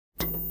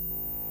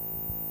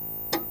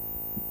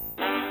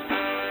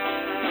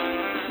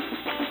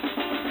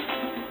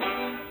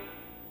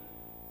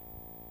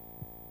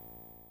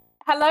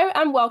Hello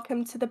and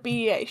welcome to the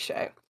BEA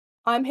Show.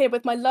 I'm here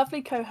with my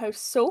lovely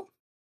co-host Saul.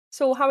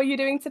 Saul, how are you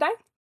doing today?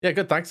 Yeah,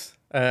 good, thanks.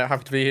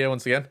 Happy to be here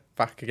once again,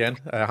 back again.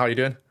 How are you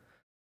doing?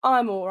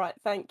 I'm all right,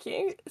 thank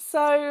you.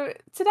 So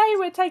today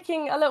we're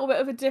taking a little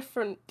bit of a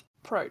different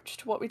approach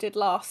to what we did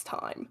last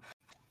time.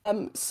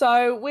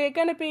 So we're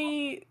going to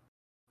be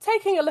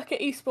taking a look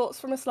at esports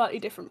from a slightly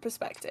different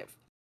perspective.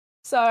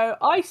 So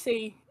I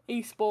see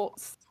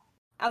esports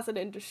as an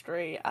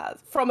industry as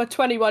from a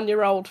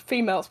 21-year-old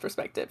female's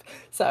perspective.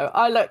 So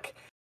I look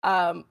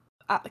at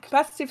the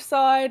competitive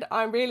side.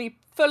 I'm really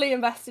fully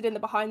invested in the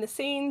behind the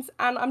scenes,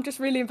 and I'm just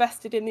really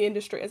invested in the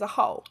industry as a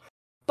whole.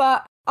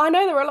 But I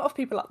know there are a lot of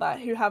people out there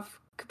who have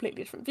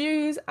completely different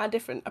views and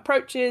different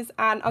approaches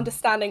and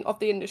understanding of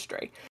the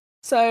industry.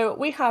 So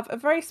we have a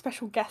very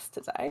special guest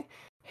today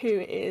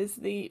who is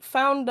the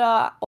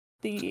founder of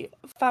the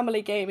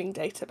Family Gaming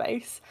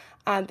Database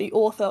and the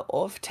author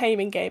of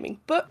Taming Gaming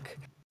book.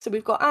 So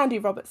we've got Andy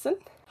Robertson.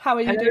 How are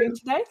you doing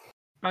today?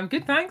 I'm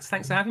good, thanks.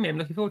 Thanks for having me. I'm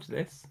looking forward to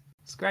this.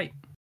 It's great.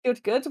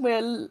 Good.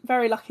 We're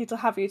very lucky to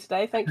have you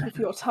today. Thank you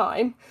for your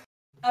time.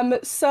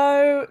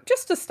 So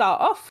just to start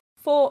off,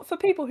 for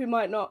people who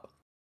might not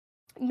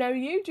know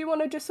you, do you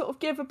want to just sort of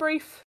give a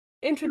brief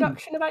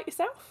introduction about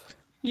yourself?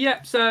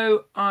 Yeah,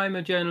 so I'm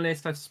a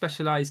journalist. I've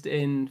specialised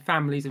in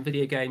families and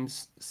video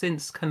games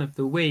since kind of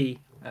the Wii.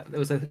 There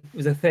was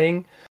a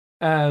thing,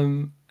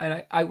 and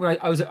I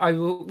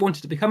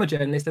wanted to become a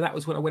journalist, and that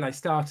was when I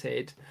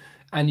started.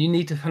 And you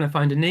need to kind of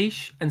find a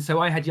niche, and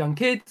so I had young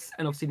kids,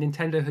 and obviously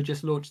Nintendo had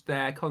just launched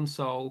their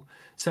console,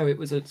 so it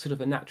was a sort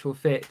of a natural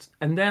fit.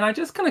 And then I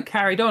just kind of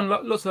carried on.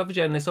 Lots of other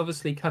journalists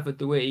obviously covered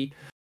the Wii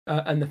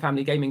and the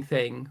family gaming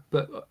thing,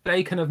 but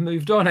they kind of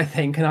moved on, I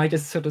think, and I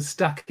just sort of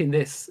stuck in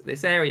this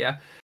area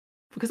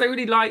because I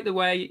really liked the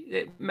way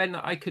it meant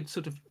that I could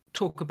sort of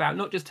talk about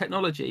not just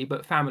technology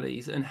but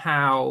families and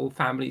how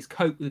families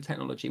cope with the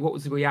technology. What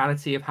was the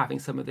reality of having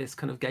some of this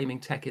kind of gaming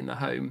tech in the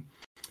home?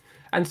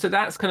 And so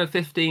that's kind of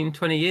 15,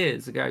 20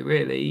 years ago,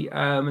 really.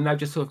 And I've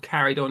just sort of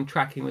carried on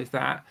tracking with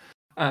that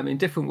in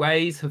different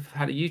ways. Have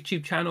had a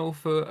YouTube channel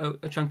for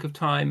a chunk of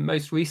time.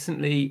 Most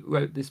recently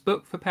wrote this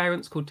book for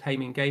parents called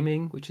Taming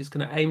Gaming, which is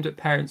kind of aimed at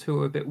parents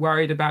who are a bit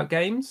worried about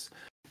games,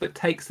 but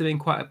takes them in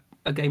quite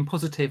a game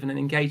positive and an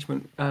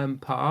engagement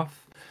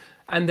path.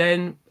 And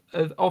then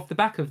off the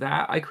back of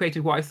that, I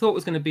created what I thought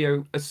was going to be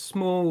a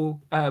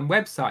small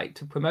website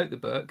to promote the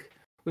book,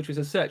 which was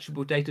a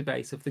searchable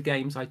database of the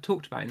games I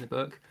talked about in the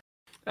book.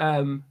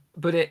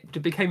 But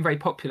it became very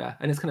popular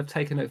and it's kind of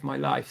taken over my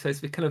life. So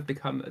it's kind of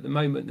become at the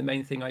moment the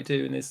main thing I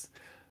do, and there's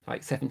like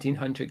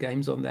 1,700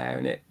 games on there,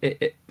 and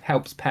it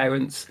helps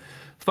parents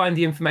find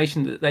the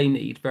information that they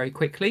need very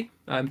quickly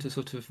to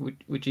sort of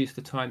reduce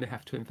the time they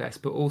have to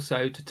invest, but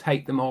also to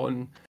take them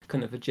on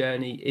kind of a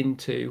journey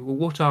into, well,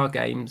 what are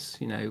games?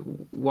 You know,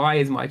 why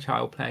is my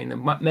child playing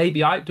them?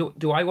 Maybe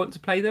do I want to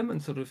play them,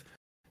 and sort of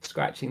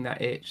scratching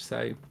that itch.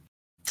 So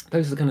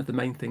those are kind of the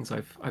main things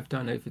I've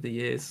done over the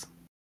years.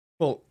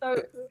 Well,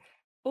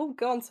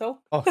 go on,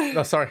 Saul. Oh,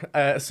 no, sorry.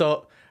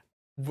 So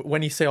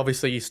when you say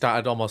obviously you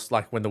started almost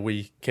like when the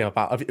Wii came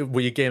about, were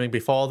you gaming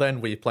before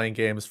then? Were you playing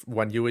games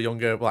when you were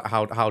younger? Like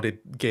how did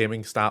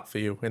gaming start for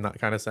you in that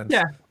kind of sense?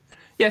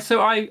 Yeah.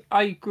 So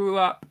I grew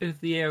up with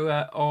the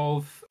era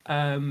of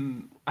I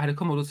had a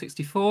Commodore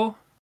 64,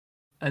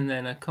 and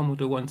then a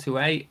Commodore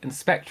 128 and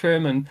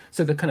Spectrum, and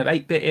so the kind of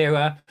 8-bit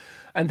era,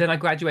 and then I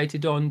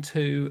graduated on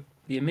to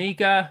the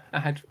Amiga. I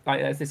had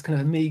like this kind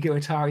of Amiga,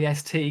 Atari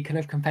ST kind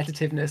of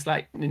competitiveness,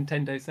 like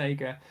Nintendo,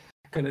 Sega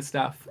kind of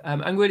stuff.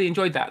 I really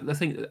enjoyed that. I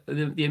think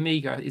the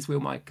Amiga is where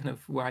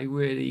I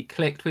really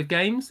clicked with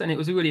games, and it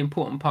was a really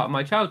important part of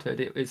my childhood.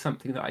 It was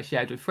something that I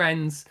shared with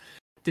friends,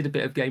 did a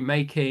bit of game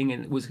making,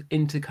 and was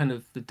into kind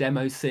of the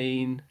demo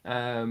scene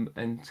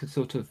and to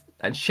sort of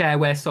and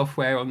shareware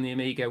software on the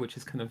Amiga, which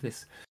is kind of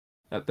this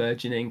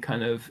burgeoning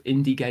kind of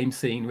indie game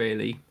scene,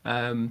 really.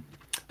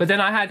 But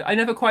then I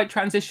never quite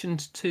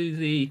transitioned to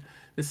the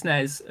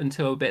SNES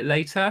until a bit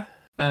later,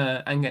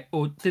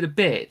 or did a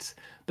bit,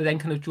 but then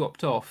kind of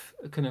dropped off.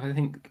 Kind of, I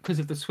think, because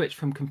of the switch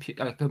from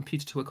computer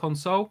to a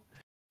console.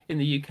 In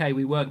the UK,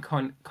 we weren't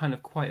kind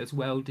of quite as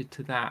welded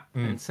to that,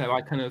 and so I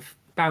kind of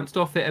bounced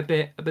off it a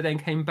bit, but then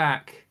came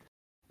back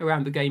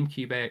around the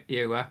GameCube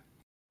era.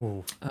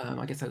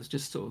 I guess I was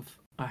just sort of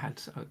I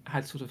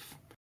had sort of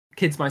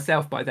kids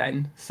myself by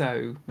then,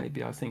 so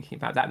maybe I was thinking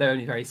about that. They're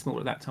only very small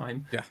at that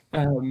time. Yeah.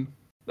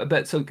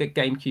 But so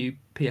GameCube,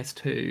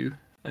 PS2,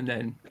 and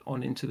then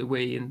on into the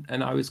Wii,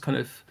 and I was kind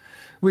of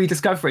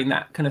rediscovering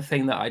that kind of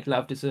thing that I'd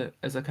loved as a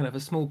kind of a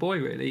small boy,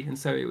 really. And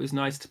so it was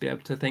nice to be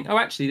able to think, oh,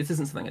 actually, this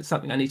isn't something. It's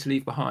something I need to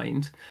leave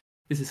behind.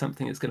 This is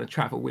something that's going to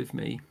travel with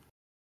me.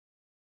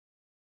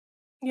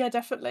 Yeah,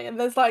 definitely. And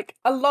there's like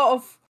a lot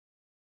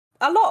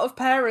of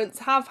parents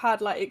have had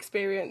like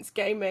experience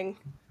gaming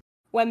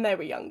when they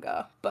were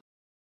younger, but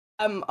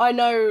I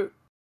know.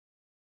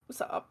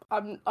 So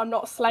I'm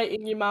not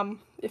slating you, Mum,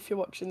 if you're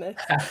watching this.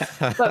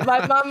 But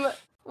my mum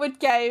would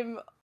game.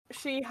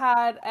 She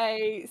had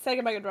a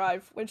Sega Mega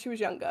Drive when she was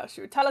younger.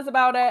 She would tell us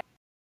about it,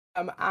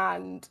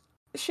 and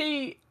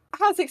she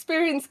has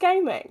experience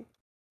gaming.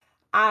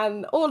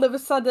 And all of a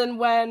sudden,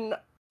 when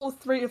all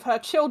three of her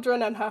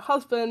children and her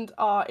husband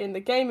are in the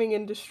gaming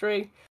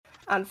industry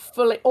and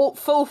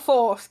full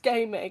force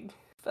gaming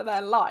for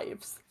their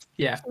lives,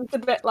 yeah, she was a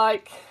bit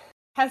like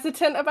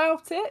hesitant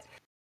about it.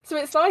 So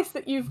it's nice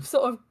that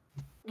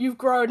you've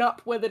grown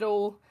up with it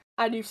all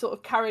and you've sort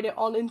of carried it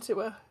on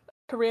into a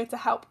career to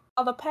help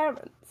other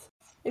parents.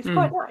 It's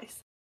quite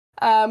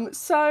nice.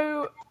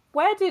 So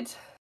where did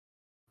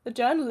the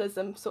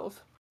journalism sort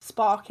of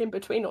spark in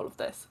between all of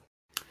this?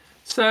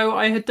 So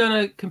I had done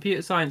a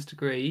computer science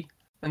degree,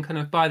 and kind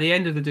of by the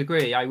end of the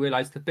degree, I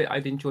realised the bit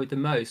I'd enjoyed the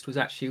most was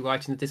actually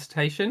writing the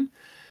dissertation.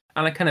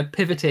 And I kind of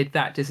pivoted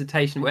that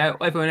dissertation where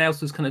everyone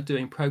else was kind of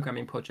doing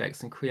programming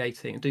projects and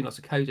creating and doing lots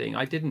of coding.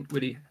 I didn't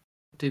really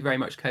do very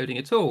much coding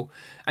at all,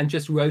 and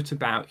just wrote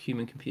about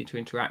human-computer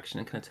interaction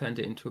and kind of turned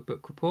it into a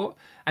book report,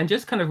 and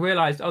just kind of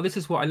realised, oh, this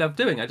is what I love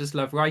doing. I just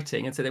love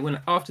writing. And so then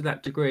after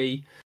that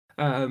degree,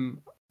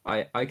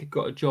 I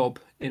got a job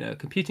in a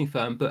computing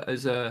firm, but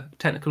as a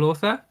technical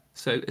author.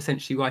 So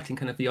essentially writing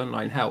kind of the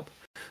online help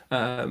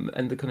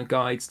and the kind of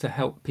guides to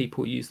help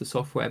people use the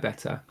software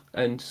better.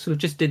 And sort of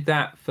just did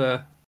that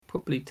for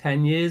probably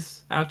 10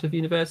 years out of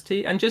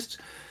university, and just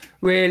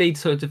really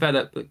sort of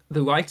develop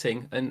the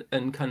writing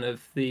and kind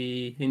of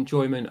the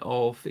enjoyment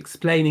of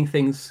explaining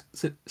things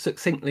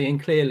succinctly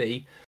and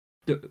clearly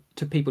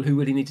to people who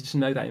really needed to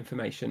know that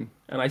information.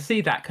 And I see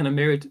that kind of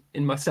mirrored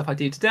in my stuff I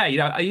do today. You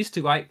know, I used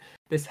to write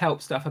this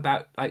help stuff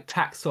about like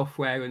tax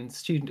software and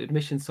student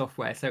admission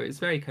software, so it's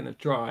very kind of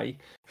dry,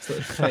 sort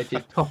of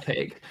turgid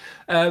topic.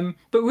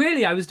 But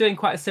really, I was doing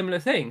quite a similar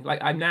thing. Like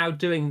I'm now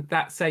doing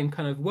that same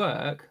kind of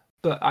work,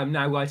 but I'm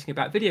now writing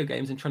about video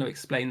games and trying to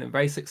explain them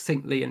very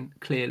succinctly and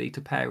clearly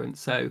to parents.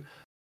 So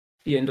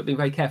you end up being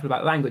very careful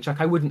about language. Like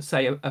I wouldn't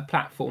say a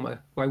platformer,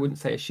 or I wouldn't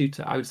say a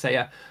shooter. I would say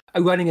a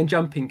running and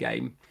jumping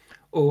game,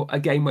 or a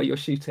game where you're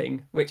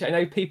shooting, which I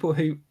know people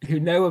who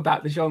know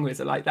about the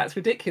genres are like, that's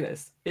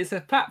ridiculous. It's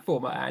a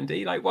platformer,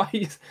 Andy. Like,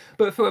 why?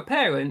 But for a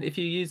parent, if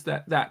you use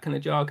that kind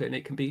of jargon,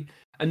 it can be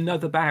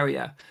another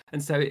barrier.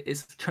 And so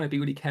it's trying to be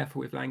really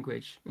careful with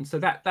language. And so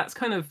that's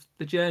kind of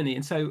the journey.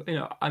 And so,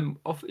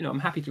 I'm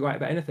happy to write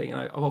about anything.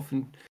 And I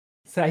often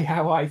say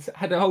how I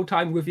had a whole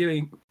time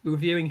reviewing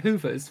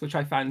Hoovers, which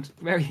I found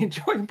very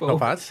enjoyable. Not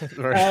bad.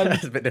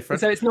 It's a bit different.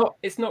 So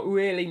it's not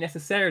really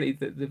necessarily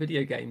that the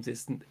video games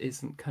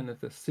isn't kind of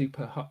the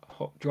super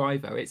hot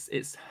driver.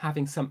 It's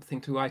having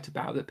something to write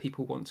about that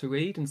people want to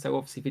read. And so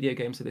obviously video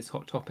games are this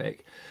hot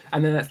topic,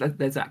 and then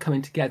there's that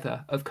coming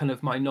together of kind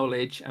of my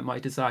knowledge and my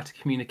desire to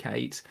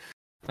communicate.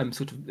 I'm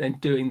sort of then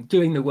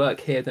doing the work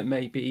here that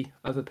maybe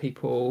other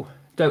people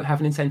don't have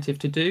an incentive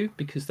to do,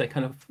 because they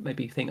kind of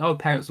maybe think, oh,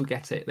 parents will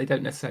get it. They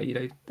don't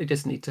necessarily, they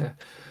just need to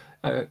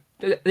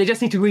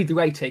read the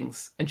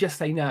ratings and just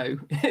say no.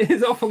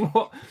 Is often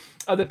what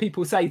other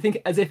people say, think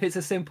as if it's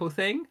a simple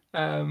thing.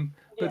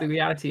 But the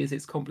reality is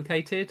it's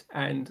complicated,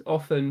 and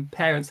often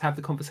parents have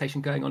the conversation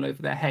going on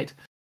over their head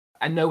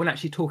and no one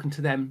actually talking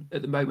to them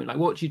at the moment. Like,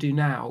 what do you do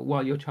now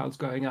while your child's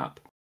growing up?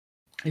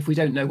 If we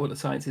don't know what the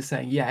science is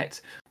saying yet,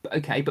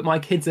 but my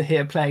kids are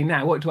here playing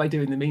now. What do I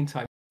do in the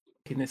meantime?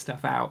 Working this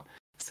stuff out.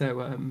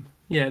 So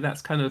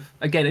that's kind of,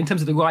 again, in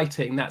terms of the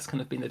writing, that's kind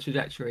of been the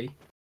trajectory.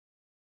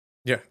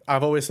 Yeah,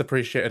 I've always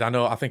appreciated.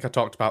 I think I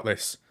talked about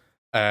this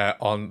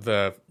on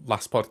the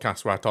last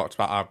podcast where I talked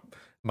about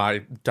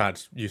my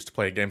dad used to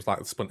play games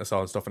like Splinter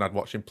Cell and stuff, and I'd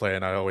watch him play,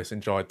 and I always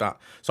enjoyed that.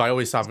 So I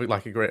always have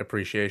like a great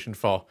appreciation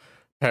for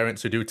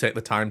parents who do take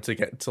the time to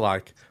get to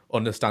like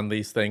understand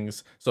these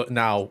things. So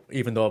now,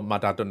 even though my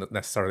dad doesn't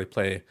necessarily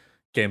play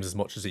games as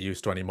much as he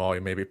used to anymore,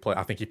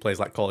 I think he plays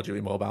like Call of Duty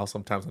Mobile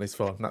sometimes on his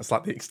phone. That's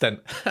like the extent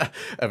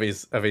of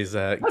his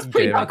that's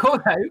pretty hardcore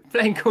though,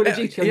 playing Call of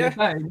Duty on your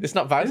phone. It's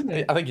not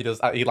bad. I think he does.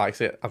 He likes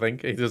it. I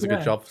think he does a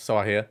good job, so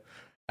I hear.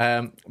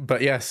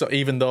 But yeah, so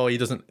even though he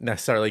doesn't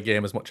necessarily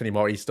game as much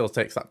anymore, he still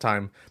takes that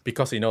time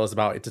because he knows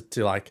about it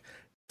to like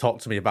talk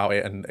to me about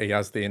it, and he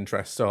has the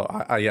interest. So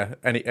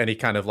any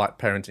kind of like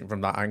parenting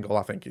from that angle,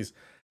 I think is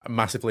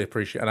massively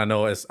appreciated. And I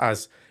know as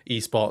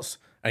esports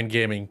and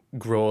gaming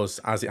grows,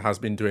 as it has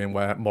been doing,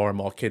 where more and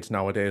more kids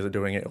nowadays are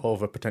doing it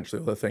over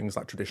potentially other things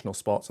like traditional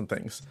sports and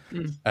things.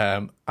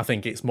 I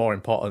think it's more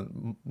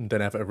important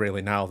than ever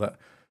really now that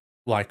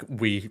like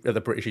we at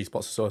the British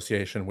Esports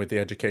Association, with the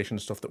education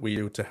stuff that we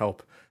do to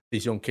help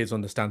these young kids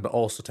understand, but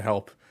also to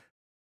help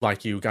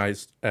like you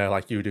guys,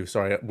 with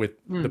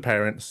the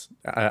parents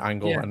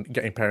angle and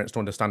getting parents to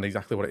understand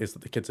exactly what it is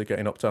that the kids are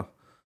getting up to.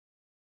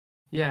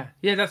 Yeah,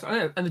 that's,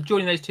 and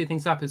joining those two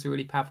things up is a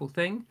really powerful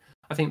thing.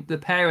 I think the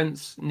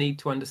parents need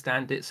to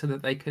understand it so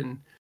that they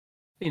can,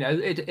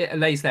 it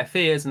allays their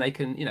fears and they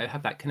can,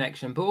 have that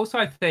connection. But also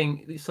I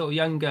think these sort of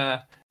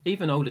younger,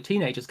 even older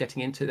teenagers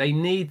getting into it, they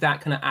need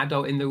that kind of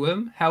adult in the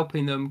room,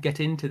 helping them get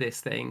into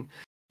this thing,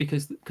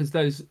 because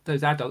those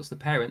adults, the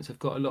parents, have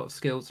got a lot of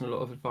skills and a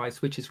lot of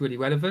advice, which is really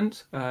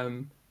relevant.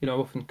 I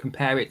often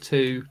compare it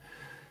to,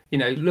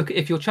 look,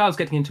 if your child's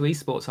getting into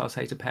esports, I'll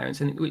say to parents,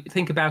 and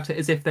think about it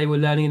as if they were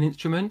learning an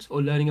instrument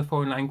or learning a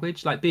foreign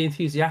language. Like, be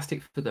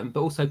enthusiastic for them,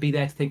 but also be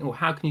there to think,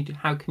 how can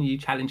you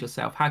challenge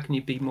yourself? How can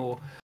you be more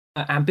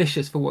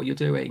ambitious for what you're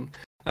doing.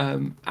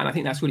 And I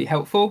think that's really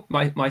helpful.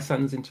 My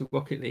son's into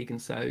Rocket League,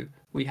 and so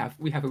we have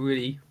a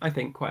really, I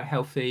think, quite a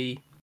healthy,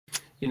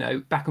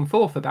 back and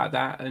forth about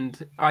that.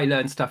 And I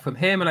learn stuff from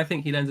him, and I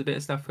think he learns a bit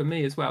of stuff from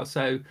me as well.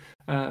 So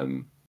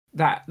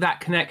that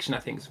connection, I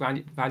think, is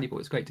valuable.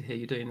 It's great to hear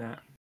you doing that.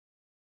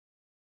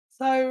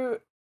 So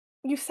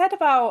you said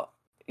about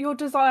your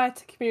desire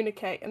to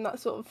communicate, and that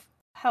sort of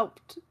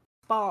helped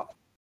spark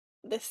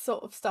this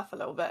sort of stuff a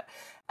little bit.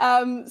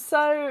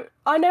 So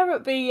I know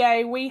at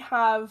BEA we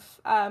have,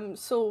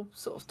 Saul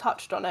sort of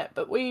touched on it,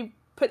 but we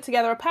put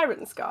together a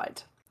parents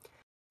guide,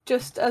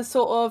 just as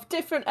sort of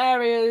different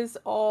areas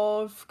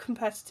of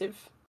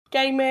competitive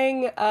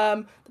gaming,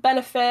 the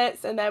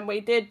benefits, and then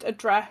we did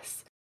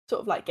address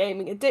sort of like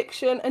gaming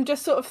addiction and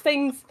just sort of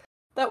things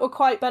that were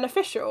quite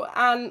beneficial.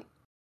 And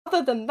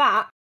other than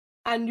that,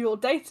 and your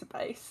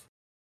database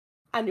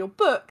and your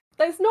book,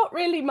 there's not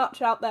really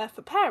much out there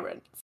for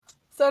parents.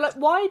 So, like,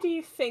 why do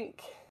you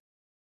think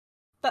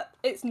that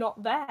it's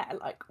not there?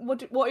 Like,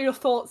 what are your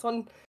thoughts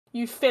on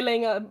you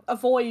filling a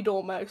void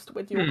almost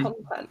with your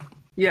content?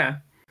 Yeah,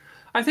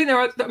 I think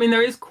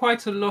there is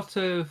quite a lot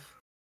of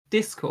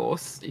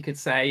discourse, you could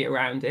say,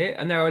 around it,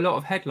 and there are a lot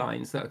of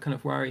headlines that are kind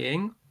of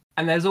worrying,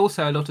 and there's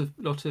also a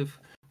lot of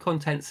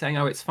content saying,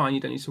 "Oh, it's fine, you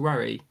don't need to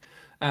worry,"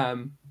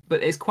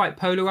 but it's quite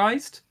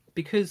polarized.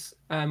 Because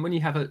when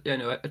you have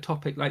a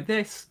topic like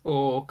this,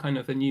 or kind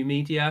of a new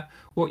media,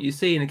 what you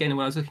see, and again,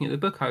 when I was looking at the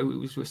book, I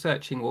was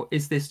researching, well,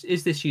 is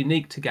this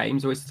unique to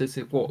games, or is this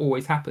what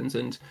always happens?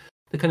 And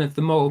the kind of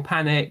the moral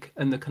panic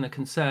and the kind of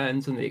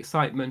concerns and the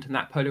excitement and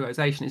that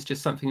polarization is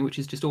just something which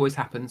is just always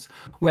happens,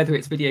 whether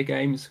it's video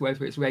games,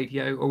 whether it's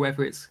radio, or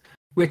whether it's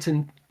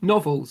written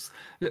novels.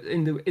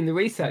 In the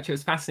research, it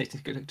was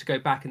fascinating to go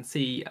back and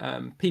see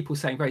people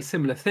saying very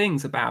similar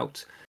things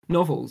about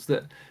novels,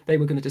 that they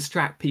were going to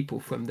distract people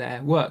from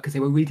their work because they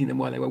were reading them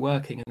while they were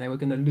working, and they were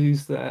going to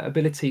lose the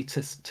ability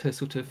to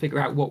sort of figure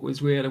out what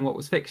was real and what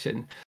was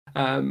fiction,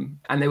 and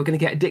they were going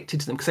to get addicted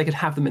to them because they could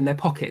have them in their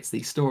pockets,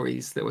 these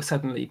stories that were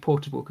suddenly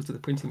portable because of the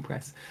printing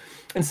press.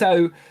 And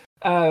so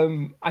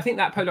I think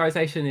that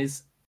polarization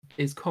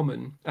is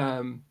common,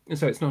 and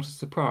so it's not a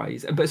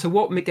surprise. But so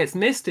what gets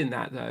missed in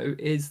that, though,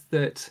 is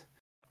that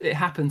it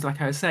happens,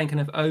 like I was saying,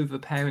 kind of over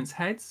parents'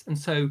 heads, and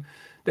so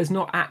there's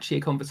not actually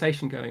a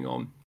conversation going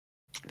on,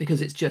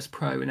 because it's just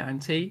pro and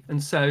anti.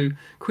 And so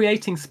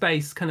creating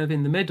space kind of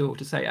in the middle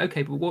to say,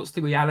 okay, but what's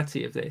the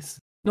reality of this?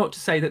 Not to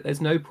say that there's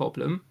no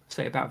problem,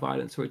 say, about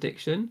violence or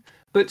addiction,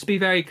 but to be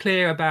very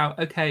clear about,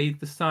 okay,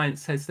 the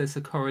science says there's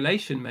a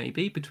correlation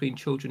maybe between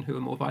children who are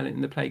more violent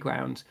in the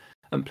playground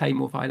and play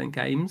more violent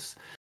games.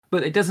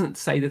 But it doesn't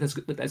say that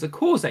there's a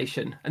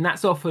causation. And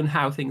that's often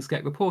how things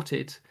get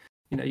reported.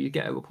 You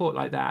get a report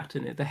like that,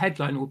 and the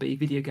headline will be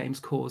 "Video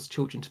games cause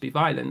children to be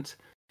violent."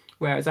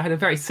 Whereas I had a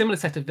very similar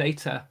set of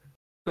data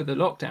for the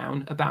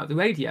lockdown about the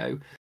radio,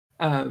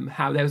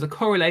 how there was a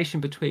correlation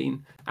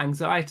between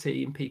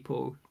anxiety in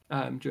people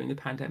during the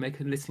pandemic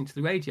and listening to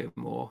the radio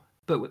more.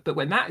 But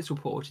when that is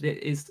reported,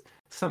 it is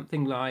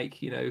something like,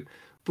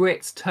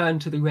 Brits turn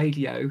to the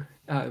radio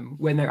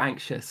when they're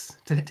anxious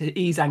to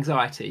ease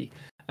anxiety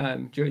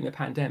during the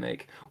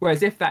pandemic.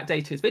 Whereas if that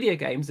data is video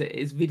games, it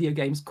is video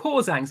games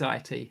cause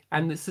anxiety.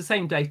 And it's the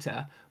same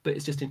data, but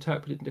it's just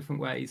interpreted in different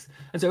ways.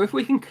 And so if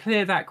we can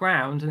clear that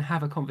ground and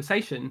have a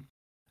conversation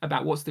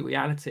about what's the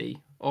reality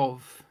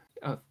of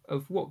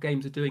what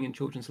games are doing in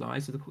children's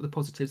lives, the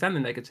positives and the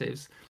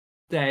negatives,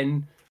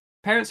 then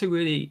parents are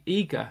really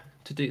eager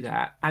to do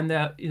that, and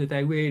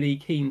they're really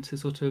keen to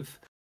sort of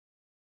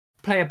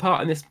play a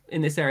part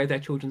in this area of their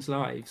children's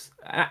lives.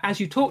 As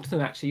you talk to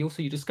them, actually,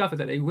 also you discover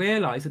that they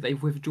realise that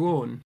they've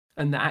withdrawn,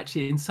 and that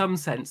actually, in some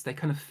sense, they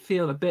kind of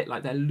feel a bit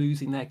like they're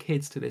losing their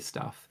kids to this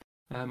stuff.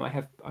 I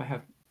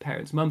have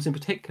parents, mums in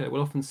particular,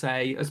 will often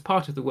say, as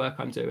part of the work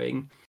I'm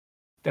doing,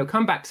 they'll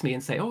come back to me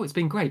and say, "Oh, it's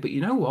been great, but you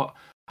know what?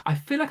 I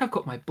feel like I've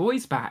got my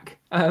boys back."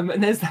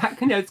 And there's that,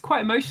 it's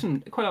quite a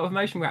lot of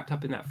emotion wrapped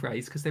up in that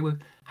phrase, because they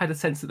had a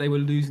sense that they were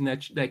losing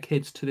their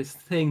kids to this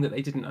thing that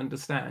they didn't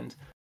understand.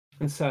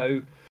 And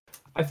so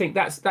I think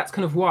that's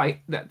kind of why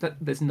that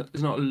there's not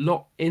a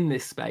lot in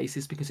this space,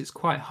 is because it's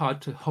quite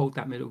hard to hold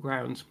that middle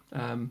ground.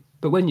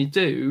 But when you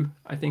do,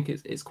 I think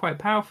it's quite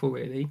powerful,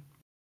 really.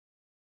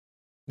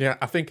 Yeah,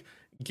 I think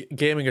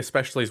gaming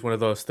especially is one of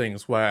those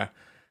things where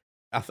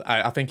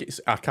I think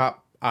I can't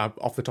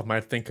off the top of my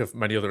head think of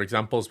many other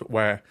examples, but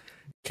where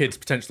kids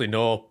potentially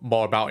know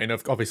more about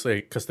it, obviously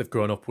because they've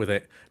grown up with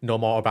it, know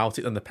more about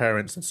it than the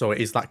parents, and so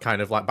it is that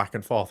kind of like back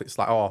and forth. It's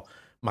like, oh,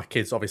 my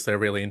kids obviously are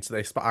really into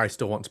this, but I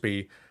still want to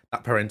be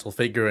that parental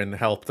figure and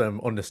help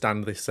them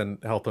understand this and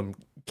help them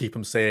keep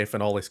them safe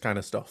and all this kind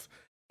of stuff.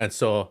 And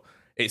so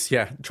it's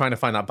trying to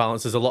find that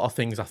balance. There's a lot of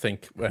things, I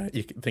think, where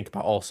you can think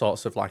about all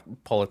sorts of like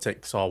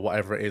politics or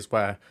whatever it is,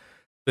 where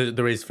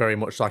there is very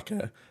much like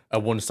a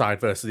one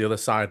side versus the other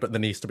side, but there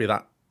needs to be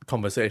that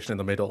conversation in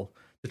the middle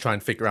to try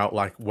and figure out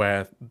like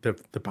where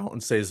the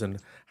balance is and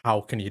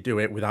how can you do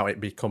it without it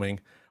becoming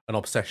an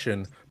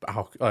obsession. But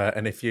how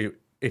and if you're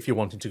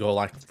wanting to go,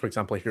 like, for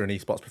example, if you're an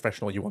esports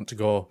professional, you want to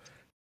go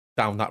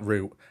down that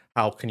route,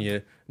 how can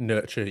you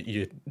nurture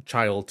your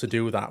child to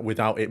do that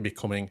without it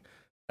becoming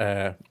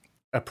a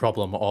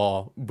problem,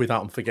 or without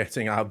them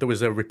forgetting? There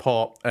was a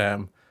report,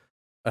 or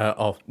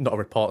not a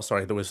report,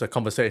 sorry, there was a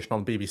conversation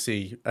on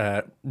BBC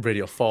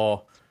Radio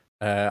 4.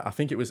 I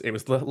think it was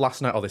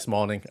last night or this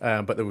morning,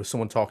 but there was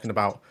someone talking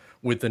about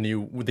with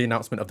the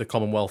announcement of the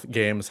Commonwealth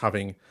Games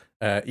having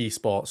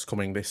esports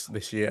coming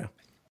this year,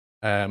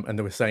 and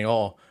they were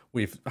saying,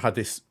 we've had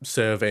this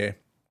survey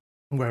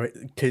where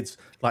kids,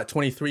 like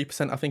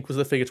 23%, I think was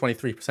the figure,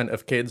 23%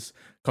 of kids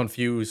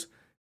confuse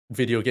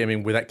video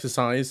gaming with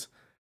exercise.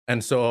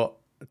 And so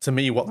to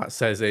me, what that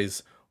says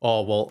is,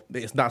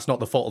 that's not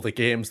the fault of the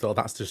games, though.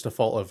 That's just the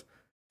fault of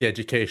the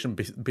education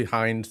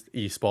behind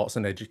esports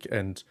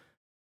and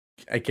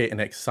getting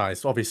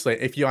exercise. Obviously,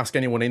 if you ask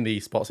anyone in the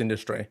esports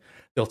industry,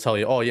 they'll tell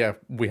you,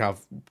 we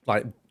have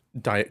like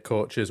diet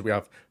coaches, we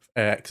have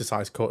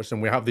exercise coaches,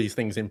 and we have these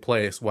things in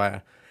place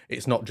where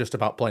it's not just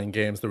about playing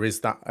games. There is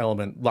that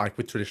element, like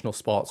with traditional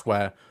sports,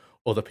 where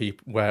other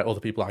people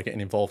are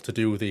getting involved to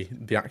do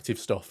the active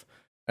stuff.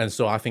 And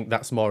so I think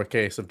that's more a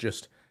case of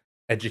just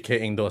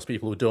educating those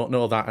people who don't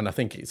know that. And I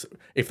think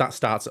if that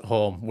starts at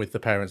home with the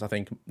parents, I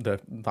think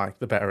the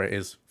better it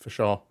is, for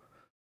sure.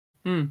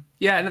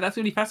 Yeah, no, that's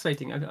really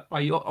fascinating.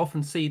 I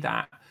often see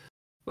that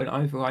when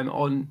either I'm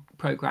on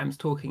programs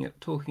talking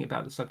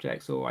about the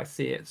subjects, or I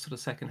see it sort of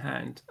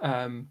secondhand.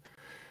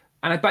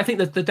 But I think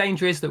that the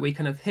danger is that we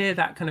kind of hear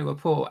that kind of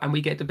report and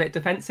we get a bit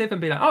defensive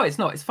and be like,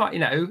 it's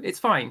fine, it's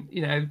fine,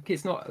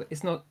 it's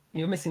not,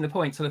 you're missing the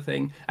point, sort of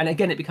thing. And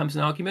again, it becomes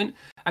an argument.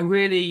 And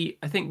really,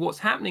 I think what's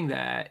happening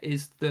there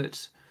is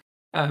that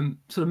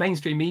sort of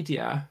mainstream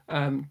media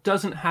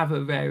doesn't have a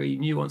very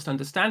nuanced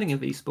understanding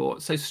of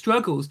esports, so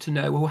struggles to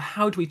know, well,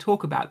 how do we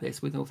talk about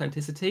this with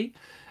authenticity?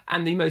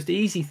 And the most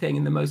easy thing,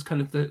 and the most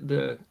kind of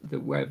the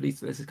where at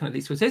least there's kind of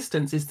least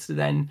resistance, is to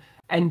then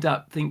end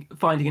up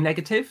finding a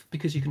negative,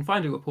 because you can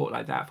find a report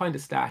like that, find a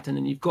stat, and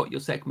then you've got your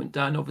segment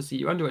done. Obviously,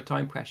 you're under a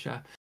time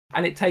pressure,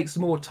 and it takes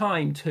more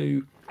time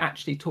to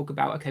actually talk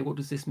about, okay, what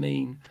does this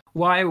mean?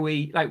 Why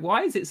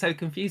is it so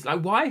confused?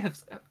 Like, why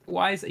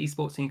is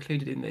esports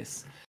included in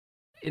this?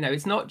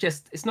 It's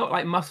not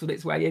like muscled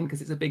its way in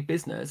because it's a big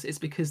business. It's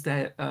because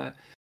they're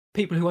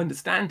people who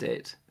understand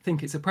it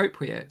think it's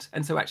appropriate,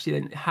 and so actually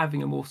then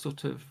having a more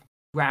sort of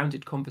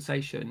rounded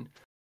conversation.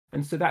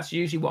 And so that's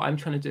usually what I'm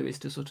trying to do, is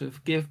to sort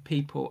of give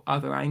people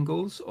other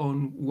angles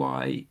on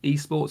why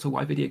esports or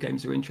why video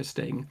games are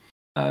interesting.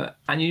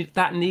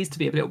 That needs to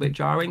be a little bit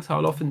jarring. So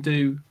I'll often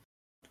do,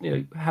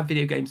 have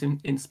video games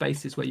in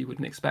spaces where you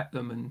wouldn't expect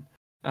them,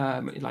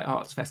 and like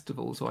arts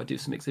festivals, or I do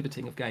some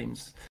exhibiting of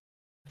games.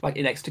 Like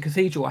in Exeter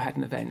Cathedral, I had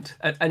an event,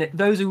 and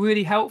those are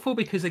really helpful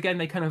because, again,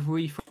 they kind of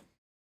reframe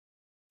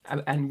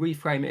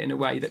it in a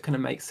way that kind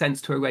of makes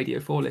sense to a Radio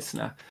 4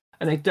 listener.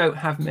 And they don't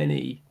have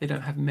many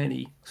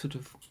sort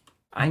of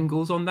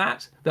angles on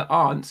that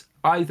aren't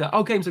either,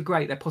 games are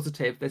great, they're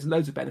positive, there's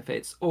loads of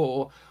benefits,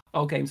 or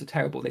games are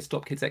terrible, they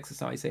stop kids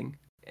exercising.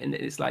 And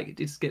it's like, it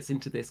just gets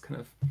into this kind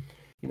of,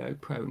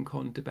 pro and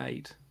con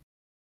debate.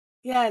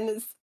 Yeah, and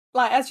it's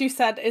like, as you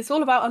said, it's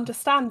all about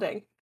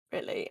understanding,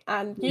 really,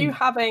 and you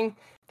having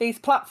these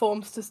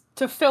platforms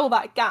to fill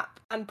that gap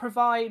and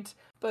provide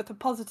both a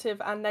positive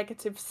and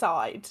negative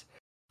side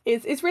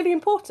is really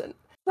important.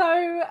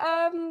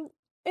 So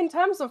in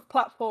terms of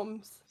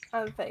platforms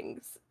and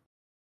things,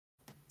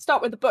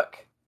 start with the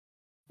book.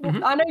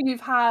 Mm-hmm. I know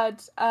you've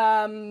had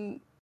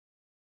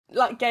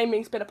like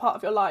gaming's been a part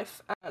of your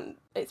life and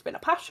it's been a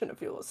passion of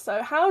yours.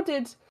 So how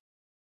did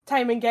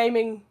Taming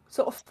Gaming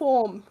sort of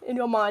form in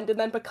your mind and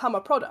then become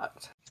a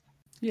product?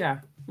 Yeah,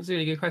 that's a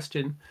really good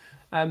question.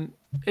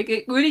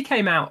 It really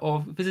came out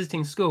of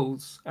visiting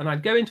schools, and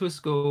I'd go into a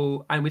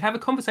school and we'd have a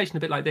conversation a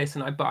bit like this,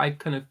 but I'd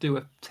kind of do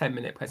a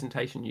 10-minute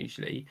presentation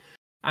usually.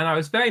 And I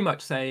was very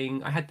much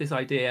saying, I had this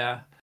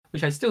idea,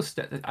 which I still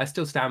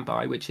stand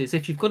by, which is,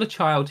 if you've got a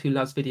child who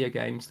loves video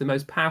games, the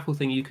most powerful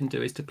thing you can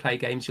do is to play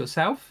games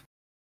yourself.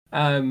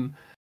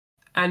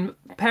 And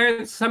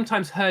parents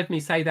sometimes heard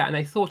me say that and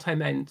they thought I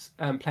meant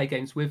play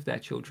games with their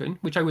children,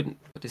 which I wouldn't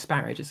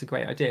disparage. It's a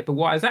great idea. But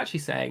what I was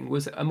actually saying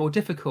was a more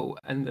difficult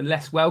and a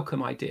less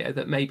welcome idea,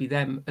 that maybe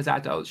them as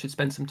adults should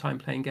spend some time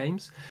playing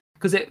games.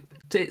 Because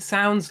it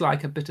sounds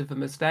like a bit of a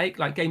mistake.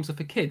 Like, games are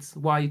for kids.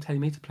 Why are you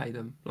telling me to play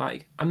them?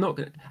 Like, I'm not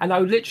going to. And I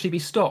would literally be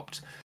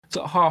stopped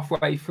sort of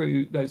halfway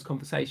through those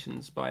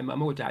conversations by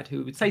mum or dad,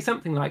 who would say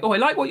something like, I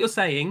like what you're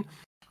saying.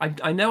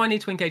 I know I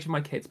need to engage with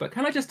my kids, but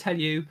can I just tell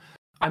you,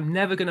 I'm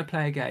never going to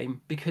play a game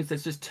because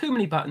there's just too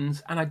many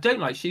buttons and I don't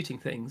like shooting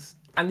things.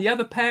 And the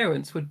other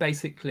parents would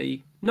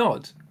basically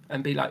nod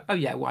and be like, oh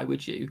yeah, why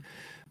would you?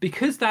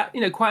 Because that,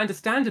 quite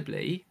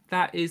understandably,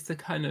 that is the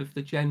kind of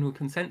the general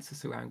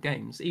consensus around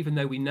games, even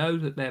though we know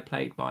that they're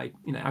played by,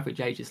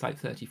 average ages like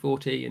 30,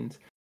 40, and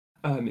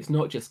it's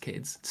not just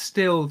kids.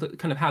 Still, the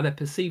kind of how they're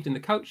perceived in the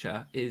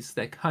culture is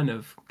they're kind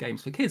of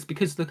games for kids,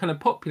 because the kind of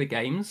popular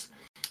games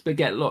that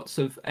get lots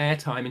of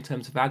airtime in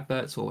terms of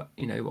adverts or,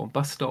 on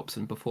bus stops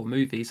and before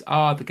movies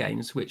are the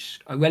games which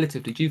are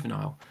relatively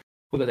juvenile.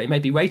 although they may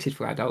be rated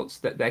for adults,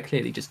 that they're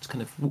clearly just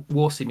kind of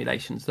war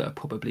simulations that are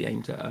probably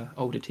aimed at an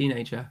older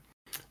teenager.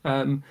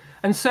 But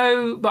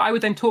I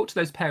would then talk to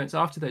those parents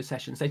after those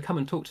sessions. They'd come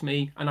and talk to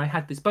me, and I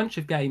had this bunch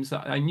of games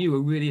that I knew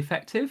were really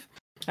effective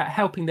at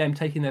helping them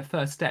taking their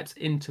first steps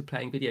into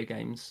playing video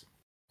games.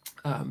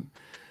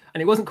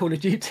 And it wasn't Call of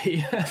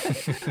Duty,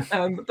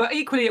 but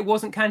equally it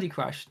wasn't Candy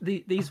Crush.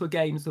 These were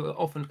games that were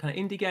often kind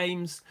of indie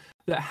games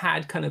that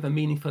had kind of a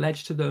meaningful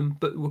edge to them,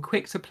 but were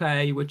quick to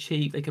play, were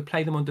cheap, they could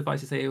play them on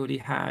devices they already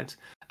had,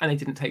 and they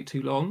didn't take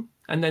too long.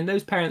 And then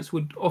those parents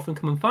would often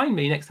come and find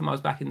me next time I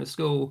was back in the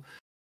school,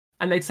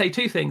 and they'd say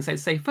two things. They'd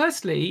say,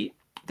 firstly,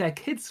 their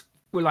kids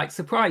were like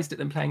surprised at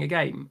them playing a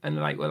game, and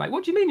we're like,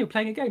 what do you mean you're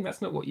playing a game?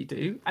 That's not what you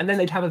do. And then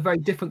they'd have a very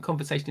different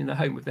conversation in the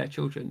home with their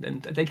children,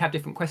 and they'd have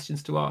different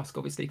questions to ask,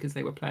 obviously, because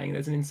they were playing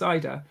as an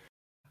insider.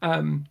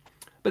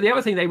 But the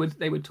other thing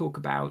they would talk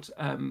about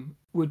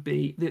would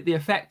be the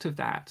effect of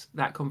that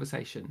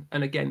conversation.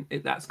 And again,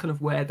 that's kind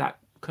of where that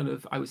kind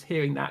of, I was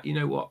hearing that, you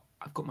know what,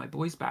 I've got my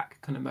boys back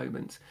kind of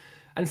moment.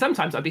 And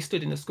sometimes I'd be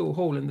stood in a school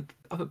hall and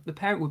the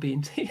parent would be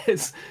in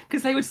tears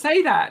because they would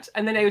say that,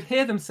 and then they would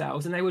hear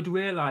themselves and they would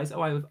realise, they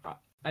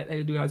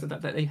would realise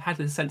that they had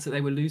the sense that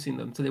they were losing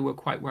them, so they were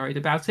quite worried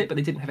about it, but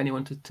they didn't have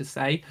anyone to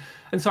say.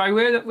 And so I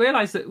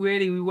realised that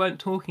really we weren't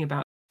talking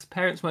about this.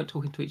 Parents weren't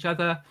talking to each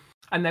other,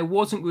 and there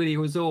wasn't really a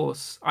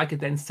resource I could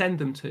then send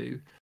them to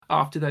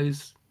after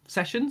those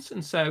sessions.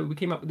 And so we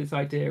came up with this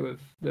idea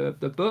of the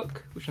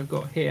book, which I've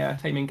got here,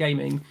 Taming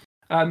Gaming,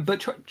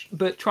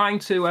 but trying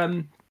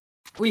to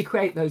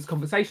recreate those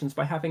conversations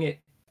by having it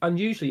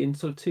unusually in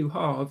sort of two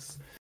halves.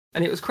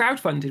 And it was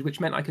crowdfunded, which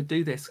meant I could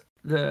do this.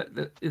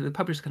 The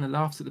publisher kind of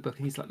laughs at the book,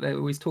 and he's like, they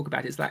always talk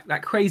about it. It's like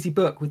that crazy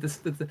book with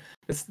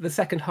the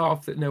second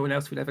half that no one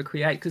else would ever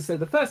create. Because so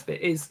the first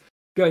bit is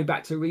going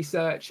back to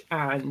research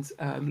and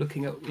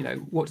looking at, you know,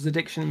 what does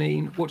addiction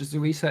mean? What does the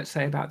research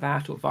say about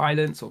that, or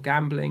violence, or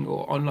gambling,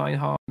 or online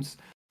harms?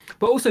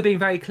 But also being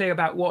very clear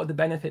about what are the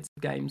benefits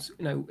of games.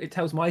 You know, it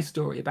tells my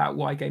story about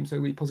why games are a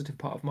really positive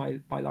part of my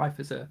life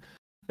as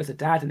a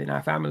dad and in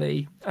our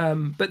family.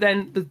 But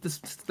then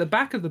the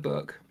back of the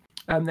book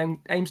then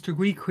aims to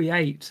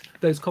recreate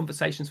those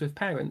conversations with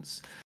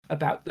parents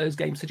about those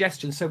game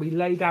suggestions. So we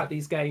laid out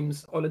these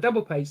games on a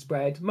double page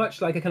spread,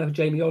 much like a kind of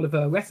Jamie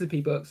Oliver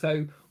recipe book.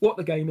 So what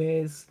the game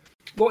is,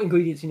 what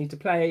ingredients you need to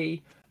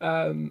play,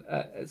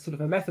 sort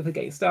of a method for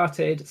getting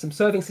started, some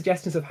serving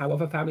suggestions of how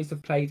other families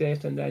have played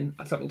it, and then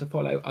something to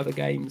follow other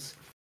games.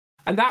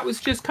 And that was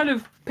just kind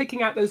of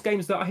picking out those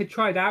games that I had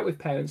tried out with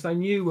parents I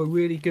knew were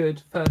really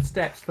good first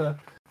steps for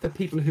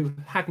people who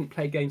hadn't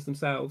played games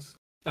themselves.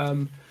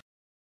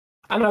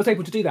 And I was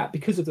able to do that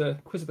because of the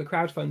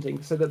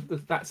crowdfunding. So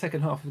that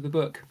second half of the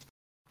book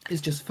is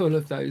just full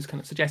of those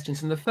kind of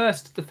suggestions. And the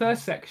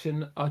first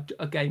section are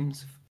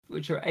games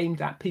which are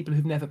aimed at people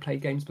who've never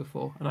played games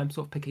before, and I'm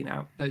sort of picking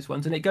out those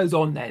ones. And it goes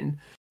on then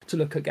to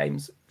look at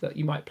games that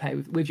you might play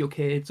with your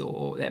kids,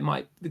 or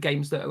the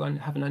games that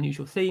have an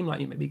unusual theme, like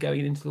you may be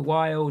going into the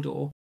wild,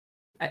 or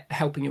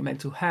helping your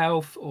mental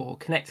health, or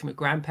connecting with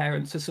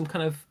grandparents. So some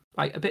kind of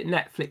like a bit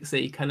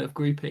Netflixy kind of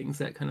groupings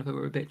that kind of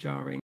are a bit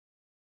jarring.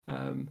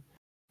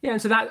 And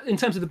so that, in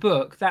terms of the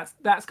book,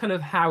 that's kind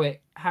of how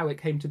it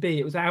came to be.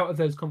 It was out of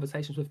those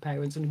conversations with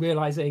parents and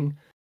realizing,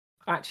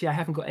 actually, I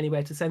haven't got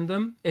anywhere to send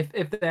them.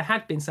 If there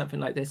had been something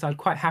like this, I'd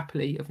quite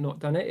happily have not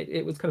done it.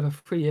 It was kind of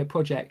a 3-year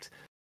project,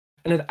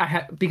 and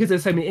because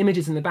there's so many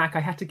images in the back, I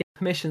had to get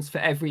permissions for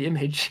every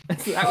image.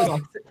 So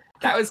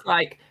that was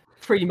like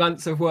 3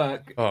 months of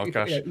work. Oh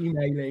gosh!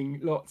 Emailing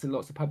lots and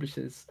lots of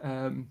publishers,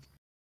 and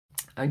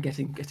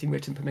getting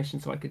written permission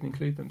so I could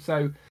include them.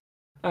 So.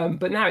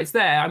 But now it's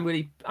there. I'm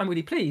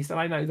really pleased, and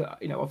I know that,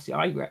 you know, obviously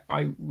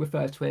I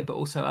refer to it, but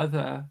also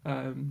other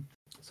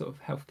sort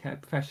of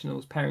healthcare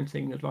professionals,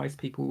 parenting advice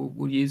people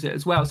will use it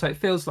as well. So it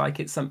feels like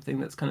it's something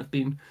that's kind of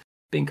been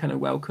kind of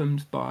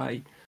welcomed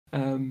by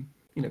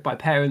by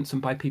parents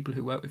and by people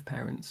who work with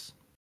parents.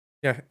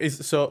 Yeah.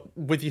 So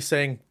with you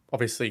saying,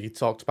 obviously you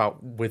talked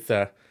about with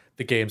the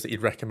games that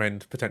you'd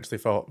recommend potentially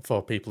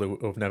for people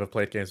who have never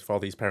played games before,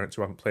 these parents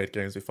who haven't played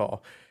games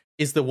before.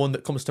 Is there one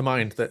that comes to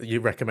mind that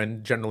you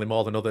recommend generally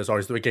more than others, or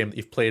is there a game that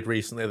you've played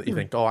recently that you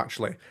think, oh,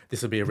 actually,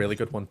 this would be a really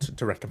good one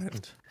to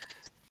recommend?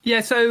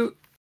 Yeah, so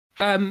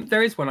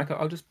there is one.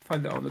 I'll just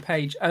find that on the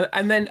page.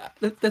 And then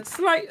the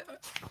slight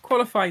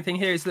qualifying thing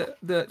here is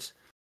that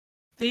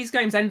these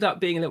games end up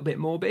being a little bit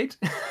morbid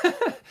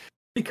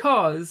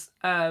because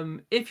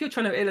if you're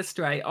trying to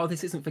illustrate, oh,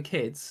 this isn't for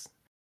kids,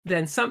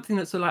 then something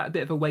that's like a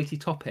bit of a weighty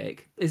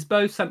topic is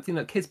both something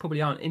that kids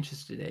probably aren't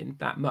interested in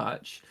that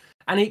much,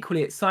 and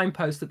equally it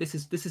signposts that this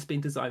has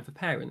been designed for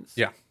parents.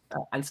 Yeah.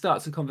 And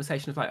starts a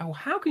conversation of like, oh,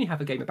 how can you have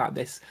a game about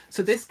this?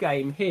 So this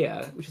game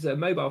here, which is a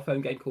mobile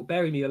phone game called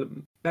Bury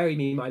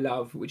Me, My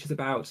Love, which is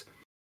about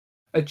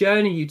a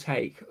journey you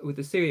take with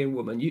a Syrian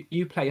woman.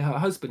 You play her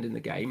husband in the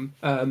game,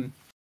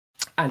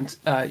 and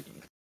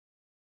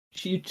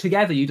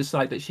together you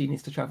decide that she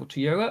needs to travel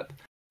to Europe,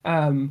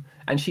 and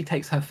she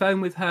takes her phone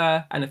with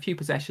her and a few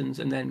possessions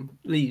and then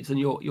leaves, and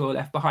you're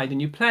left behind,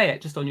 and you play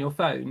it just on your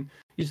phone.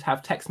 You just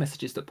have text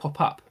messages that pop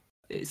up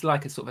it's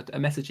like a sort of a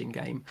messaging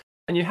game.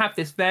 And you have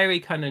this very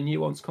kind of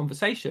nuanced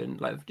conversation,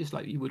 like just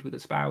like you would with a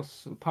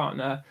spouse or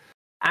partner,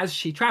 as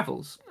she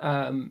travels.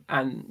 But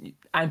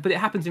it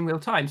happens in real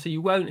time, so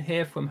you won't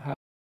hear from her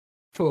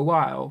for a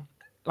while,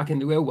 like in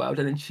the real world,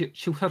 and then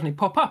she'll suddenly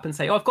pop up and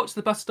say, "Oh, I've got to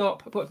the bus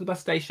stop, I've got to the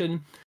bus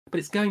station, but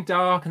it's going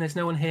dark and there's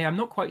no one here. I'm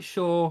not quite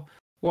sure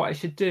what I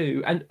should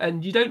do."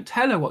 And you don't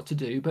tell her what to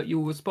do, but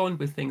you'll respond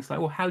with things like,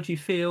 "Well, how do you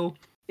feel?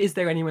 Is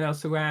there anyone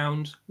else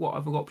around? What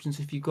other options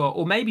have you got?"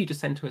 Or maybe you just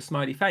send her a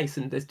smiley face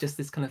and there's just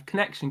this kind of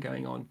connection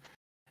going on.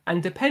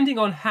 And depending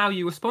on how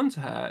you respond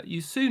to her,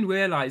 you soon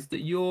realize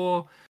that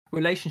your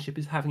relationship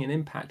is having an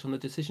impact on the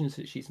decisions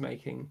that she's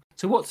making.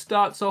 So what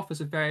starts off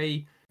as a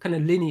very kind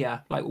of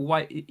linear, like,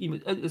 why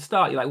at the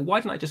start you're like,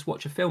 why don't I just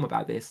watch a film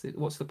about this?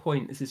 What's the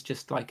point? This is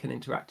just like an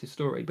interactive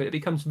story. But it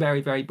becomes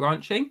very, very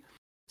branching.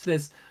 So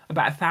there's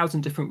about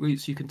 1,000 different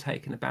routes you can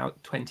take and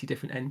about 20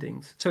 different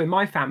endings. So in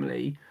my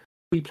family,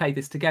 we play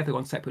this together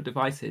on separate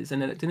devices,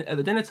 and then at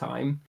the dinner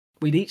time,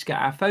 we'd each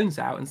get our phones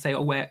out and say,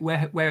 "Oh, where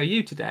are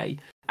you today?"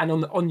 And on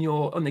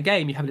the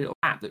game, you have a little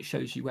app that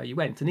shows you where you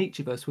went, and each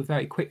of us were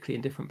very quickly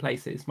in different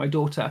places. My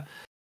daughter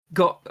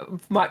got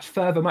much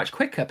further, much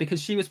quicker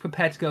because she was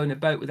prepared to go in a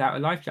boat without a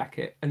life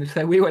jacket, and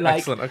so we were like,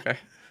 "Excellent, okay.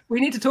 We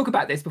need to talk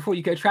about this before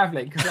you go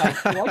traveling, because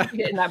like, why did you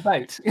get in that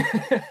boat?"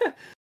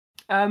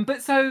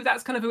 But so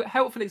that's kind of a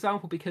helpful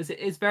example because it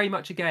is very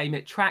much a game.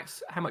 It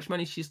tracks how much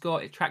money she's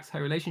got. It tracks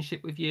her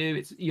relationship with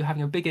you. You're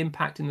having a big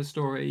impact in the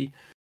story.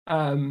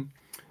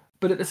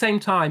 But at the same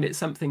time, it's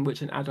something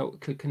which an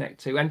adult could connect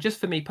to. And just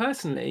for me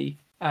personally,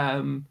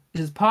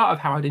 this is part of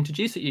how I'd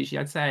introduce it usually.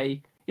 I'd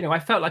say, I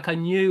felt like I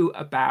knew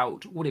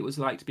about what it was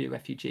like to be a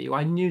refugee. Or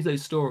I knew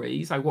those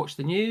stories. I watched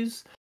the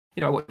news.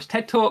 I watched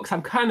TED Talks.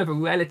 I'm kind of a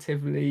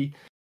relatively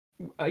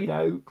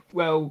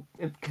well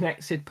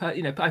connected,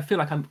 I feel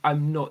like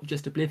I'm not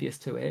just oblivious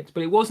to it.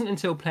 But it wasn't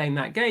until playing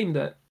that game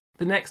that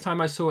the next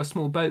time I saw a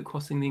small boat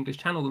crossing the English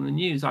Channel on the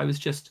news, I was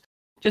just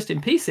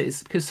in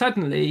pieces, because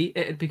suddenly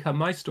it had become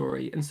my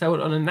story. And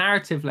so on a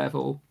narrative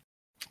level,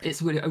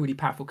 it's really a really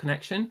powerful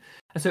connection.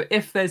 And so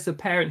if there's a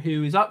parent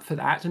who is up for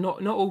that, and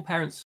not all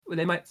parents,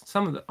 they might,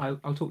 some of them,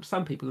 I'll talk to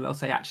some people and they'll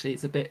say, actually,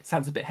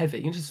 sounds a bit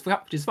heavy, which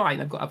is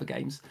fine. I've got other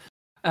games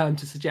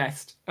to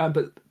suggest.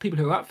 But people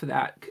who are up for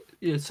that,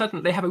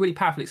 suddenly they have a really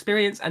powerful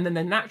experience, and then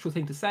the natural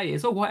thing to say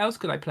is, "Oh, what else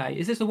could I play?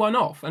 Is this a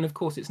one-off?" And of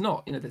course, it's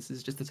not. This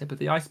is just the tip of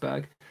the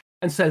iceberg.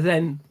 And so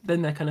then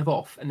they're kind of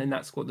off, and then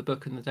that's what the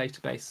book and the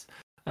database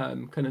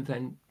kind of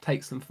then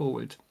takes them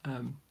forward.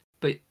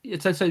 But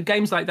so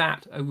games like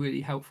that are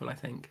really helpful, I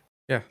think.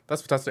 Yeah,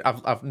 that's fantastic.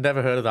 I've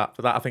never heard of that,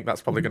 but I think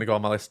that's probably going to go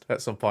on my list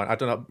at some point. I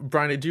don't know,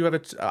 Brian, do you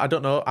ever? I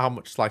don't know how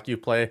much like you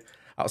play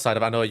outside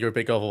of. I know you're a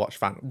big Overwatch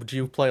fan. Do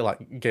you play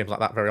like games like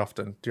that very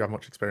often? Do you have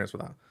much experience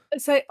with that?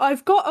 So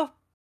I've got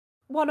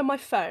one on my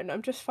phone.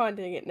 I'm just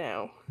finding it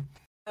now.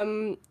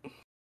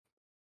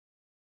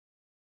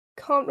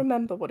 Can't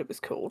remember what it was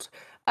called.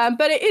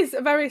 But it is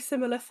a very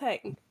similar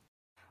thing.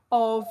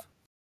 Of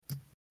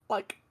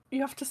like,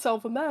 you have to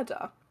solve a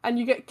murder, and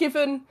you get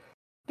given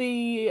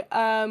the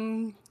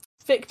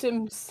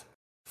victim's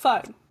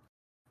phone,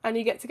 and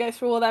you get to go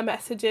through all their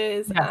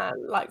messages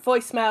and like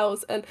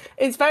voicemails, and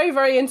it's very,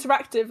 very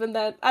interactive. And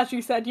then, as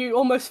you said, you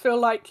almost feel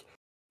like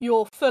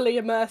you're fully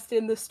immersed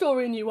in the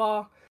story and you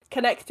are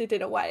connected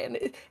in a way. And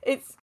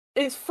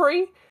it's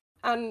free,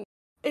 and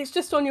it's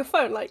just on your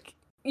phone. Like,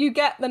 you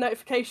get the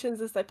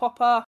notifications as they pop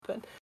up,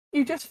 and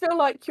you just feel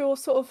like you're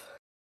sort of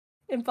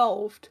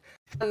involved.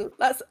 And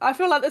I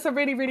feel like that's a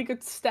really, really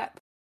good step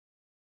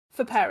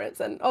for parents.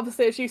 And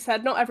obviously, as you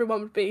said, not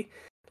everyone would be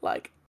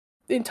like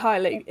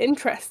entirely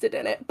interested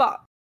in it,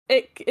 but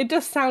it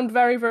does sound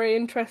very, very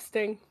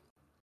interesting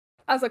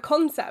as a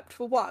concept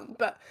for one,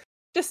 but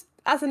just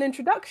as an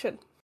introduction.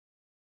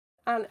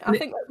 And I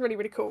think that's really,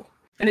 really cool.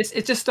 And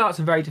it just starts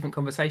a very different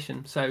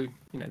conversation. So,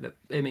 that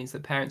it means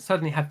that parents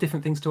suddenly have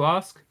different things to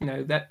ask,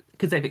 that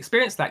because they've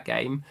experienced that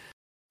game,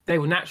 they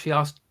will naturally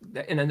ask,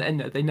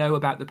 and they know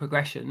about the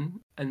progression.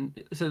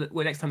 And so that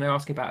next time they're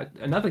asking about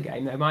another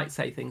game, they might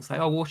say things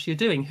like, "Oh, what are you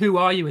doing? Who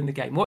are you in the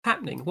game? What's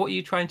happening? What are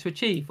you trying to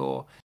achieve?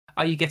 Or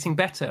are you getting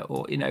better?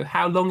 Or,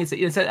 how long is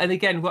it?" And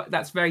again,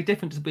 that's very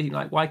different to being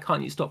like, "Why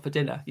can't you stop for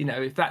dinner?"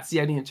 If that's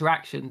the only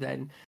interaction,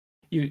 then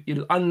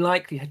you're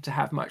unlikely to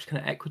have much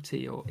kind of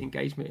equity or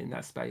engagement in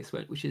that space,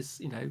 which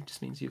is,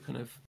 just means you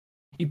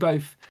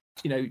both,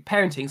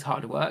 parenting's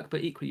harder work,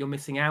 but equally you're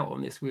missing out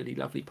on this really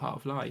lovely part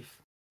of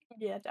life.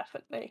 Yeah,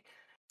 definitely.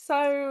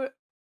 So,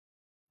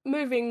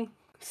 moving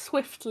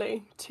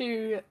swiftly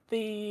to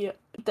the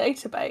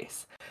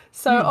database.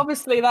 So,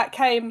 obviously, that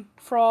came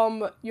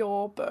from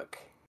your book,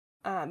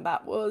 and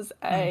that was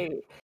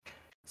a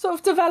sort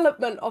of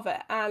development of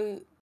it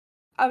and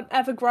an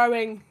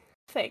ever-growing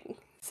thing.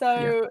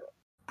 So,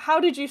 how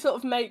did you sort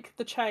of make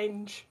the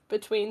change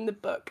between the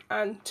book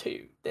and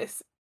to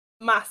this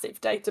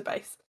massive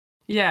database?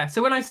 Yeah,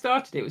 so when I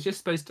started, it was just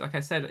supposed to, like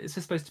I said, it's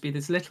just supposed to be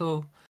this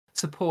little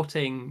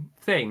supporting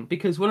thing,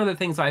 because one of the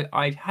things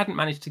I hadn't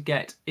managed to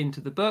get into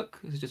the book,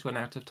 because it just went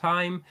out of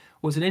time,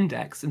 was an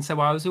index. And so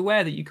I was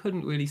aware that you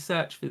couldn't really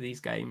search for these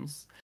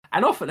games.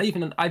 And often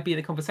even I'd be in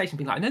a conversation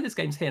being like, I know this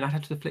game's here, and I'd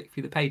have to flick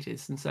through the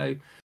pages. And so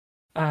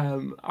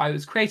I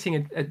was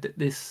creating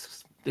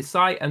this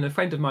site, and a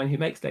friend of mine who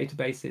makes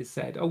databases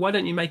said, oh, why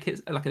don't you make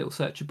it like a little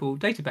searchable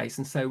database?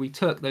 And so we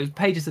took those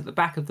pages at the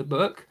back of the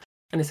book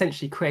and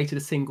essentially created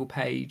a single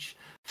page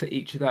for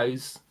each of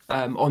those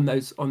on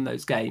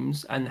those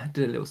games, and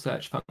did a little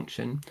search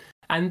function.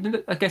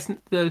 And I guess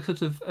the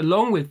sort of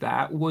along with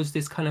that was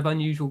this kind of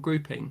unusual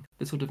grouping,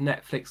 the sort of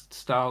Netflix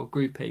style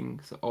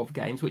groupings of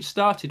games, which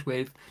started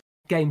with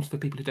games for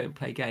people who don't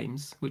play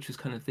games, which was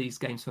kind of these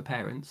games for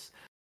parents,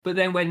 but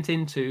then went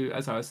into,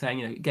 as I was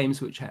saying,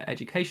 games which are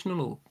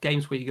educational, or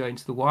games where you go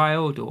into the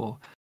wild, or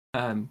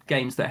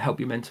games that help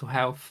your mental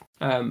health,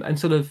 and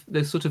sort of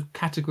the sort of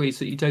categories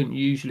that you don't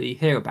usually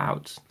hear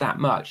about that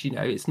much.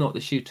 It's not the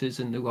shooters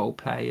and the role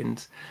play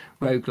and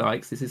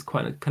roguelikes. This is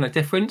quite kind of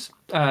different.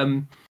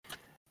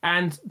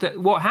 And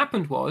what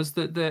happened was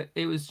that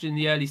it was during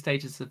the early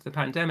stages of the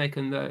pandemic,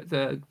 and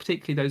the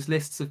particularly those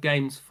lists of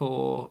games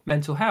for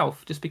mental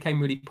health just became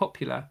really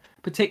popular.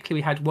 Particularly,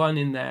 we had one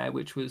in there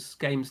which was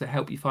games that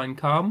help you find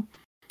calm.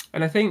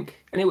 And I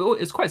think, and it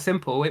was quite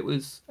simple. It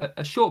was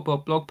a short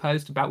blog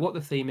post about what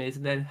the theme is,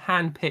 and then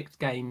hand-picked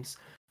games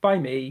by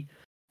me,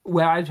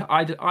 where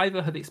I'd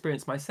either have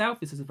experienced myself,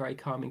 this is a very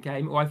calming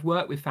game, or I've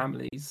worked with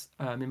families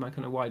in my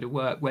kind of wider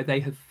work where they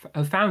have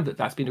found that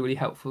that's been a really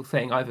helpful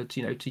thing, either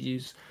to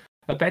use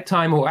at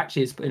bedtime, or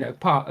actually as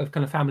part of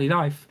kind of family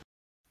life.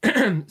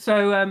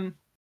 So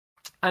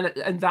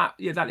and that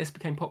list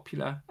became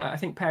popular. I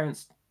think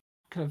parents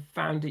kind of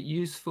found it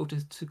useful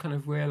to kind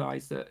of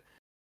realise that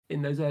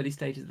in those early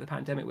stages of the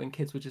pandemic, when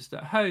kids were just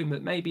at home,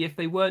 that maybe if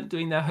they weren't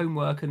doing their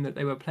homework and that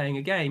they were playing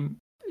a game,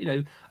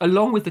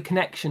 along with the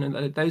connection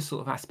and those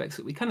sort of aspects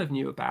that we kind of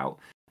knew about,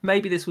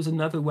 maybe this was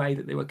another way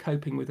that they were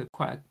coping with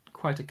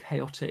quite a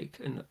chaotic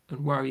and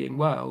worrying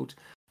world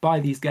by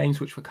these games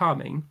which were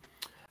calming.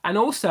 And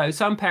also,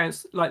 some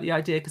parents like the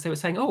idea because they were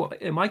saying, oh,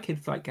 my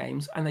kids like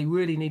games and they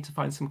really need to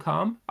find some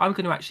calm. I'm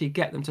going to actually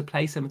get them to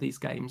play some of these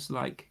games,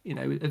 like,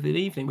 of an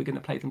evening, we're going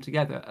to play them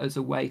together as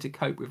a way to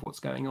cope with what's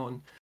going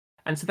on.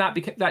 And so that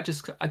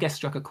just, I guess,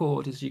 struck a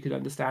chord, as you could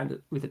understand,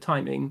 with the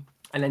timing,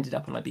 and ended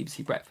up on like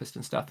BBC Breakfast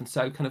and stuff. And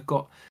so kind of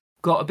got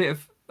a bit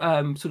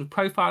of sort of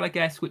profile, I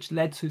guess, which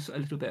led to a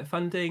little bit of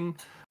funding,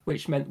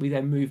 which meant we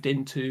then moved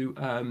into,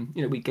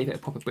 we gave it a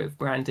proper bit of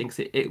branding.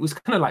 So it was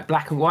kind of like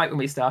black and white when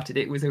we started.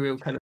 It was a real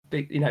kind of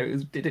big,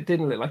 it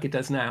didn't look like it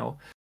does now.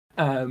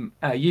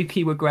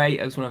 Yuki were great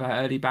as one of our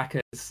early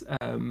backers,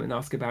 and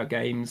Ask About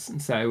Games. And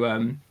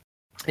so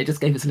it just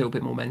gave us a little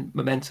bit more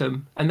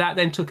momentum. And that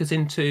then took us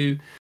into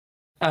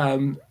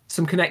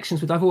some connections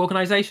with other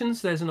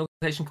organisations. There's an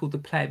organisation called the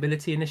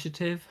Playability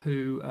Initiative,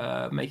 who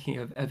are making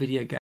a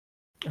video game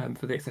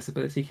for the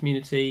accessibility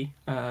community,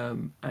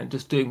 and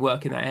just doing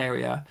work in that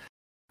area.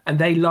 And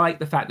they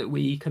liked the fact that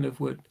we kind of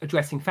were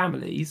addressing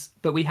families,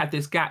 but we had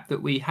this gap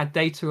that we had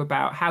data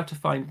about how to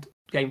find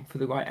a game for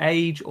the right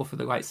age, or for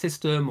the right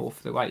system, or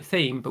for the right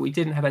theme, but we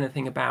didn't have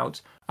anything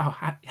about,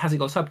 has it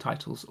got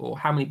subtitles, or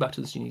how many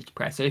buttons do you need to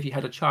press. So if you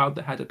had a child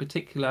that had a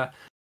particular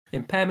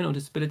impairment or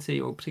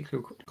disability or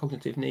particular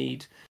cognitive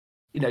need,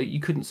 you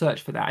couldn't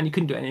search for that, and you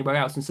couldn't do it anywhere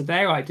else. And so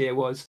their idea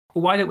was,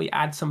 well, why don't we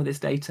add some of this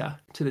data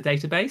to the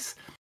database?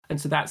 And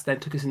so that's then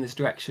took us in this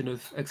direction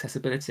of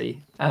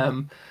accessibility.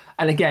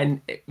 And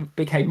again, it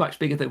became much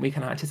bigger than we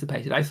kind of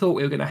anticipated. I thought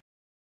we were going to have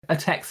a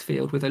text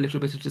field with a little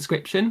bit of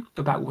description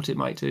about what it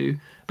might do,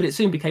 but it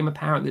soon became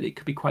apparent that it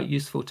could be quite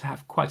useful to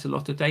have quite a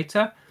lot of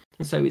data.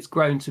 And so it's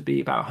grown to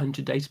be about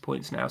 100 data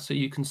points now. So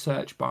you can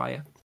search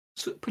by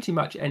pretty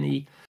much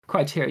any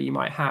criteria you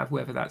might have,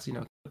 whether that's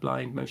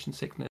blind, motion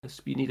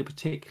sickness, you need a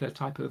particular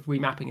type of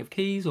remapping of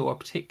keys, or a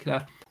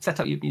particular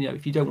setup,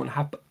 if you don't want to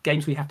have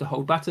games where you have to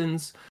hold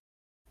buttons,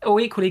 or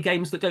equally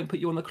games that don't put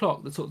you on the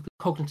clock, the sort of the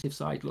cognitive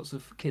side. Lots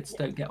of kids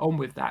don't get on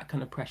with that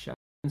kind of pressure,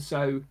 and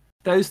so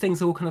those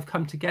things all kind of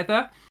come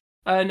together,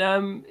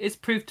 and it's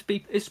proved to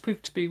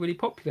be really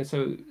popular.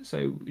 So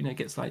it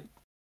gets like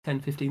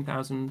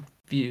 10,000-15,000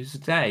 views a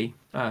day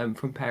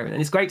from parents,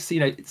 and it's great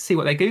to see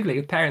what they're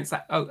googling. Parents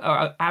that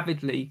are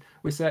avidly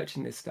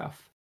researching this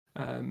stuff,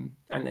 and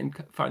then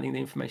finding the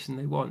information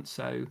they want.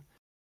 So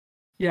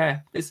yeah,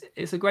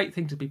 it's a great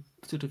thing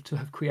to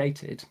have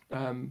created,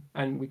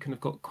 and we kind of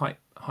got quite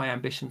high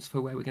ambitions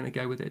for where we're going to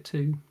go with it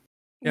too.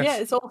 Yes. Yeah,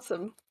 it's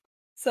awesome.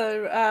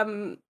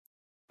 So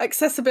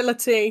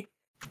accessibility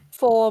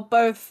for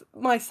both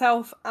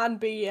myself and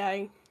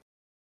BEA,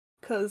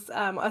 because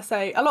I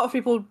say a lot of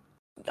people,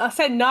 I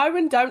say no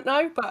and don't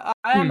know, but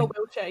I am a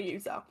wheelchair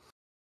user,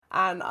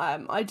 and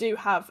I do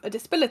have a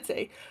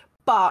disability,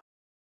 but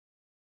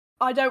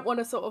I don't want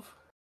to sort of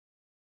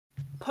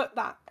put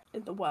that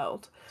in the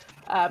world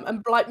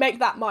and like make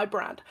that my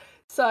brand.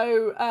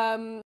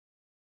 So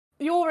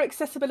your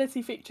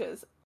accessibility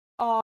features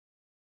are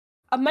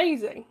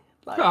amazing.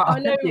 Like, I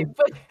know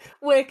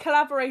we're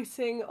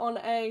collaborating on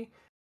a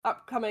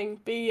upcoming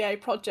BEA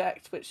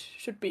project, which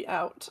should be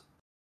out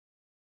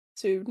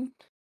soon.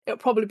 It'll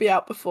probably be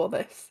out before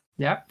this.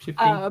 Yeah, should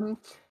be.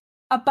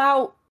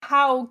 About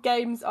how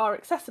games are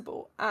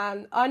accessible.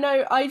 And I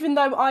know, even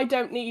though I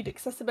don't need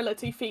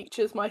accessibility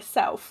features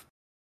myself,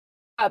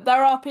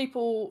 there are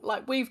people,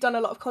 like, we've done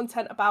a lot of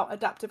content about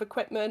adaptive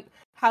equipment,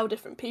 how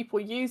different people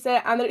use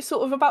it, and it's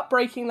sort of about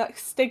breaking that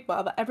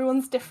stigma that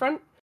everyone's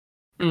different.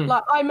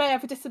 Like, I may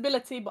have a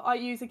disability, but I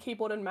use a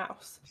keyboard and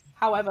mouse.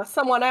 However,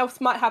 someone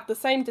else might have the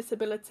same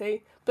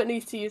disability, but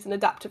needs to use an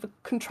adaptive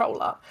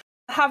controller.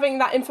 Having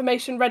that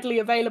information readily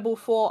available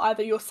for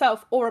either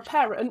yourself or a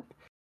parent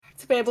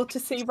to be able to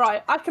see,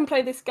 right, I can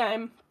play this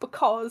game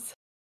because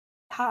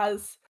it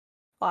has,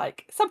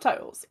 like,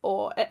 subtitles,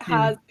 or it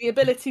has the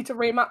ability to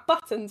remap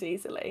buttons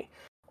easily,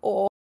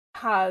 or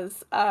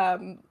has,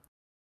 oh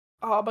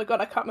my god,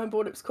 I can't remember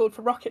what it was called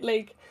for Rocket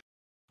League,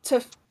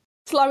 to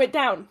slow it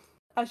down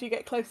as you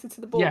get closer to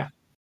the ball. Yeah.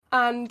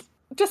 And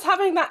just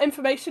having that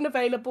information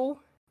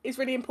available is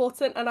really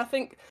important. And I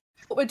think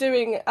what we're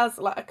doing as,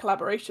 like, a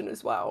collaboration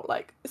as well,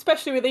 like,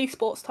 especially with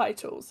esports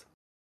titles,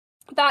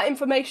 that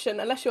information,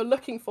 unless you're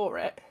looking for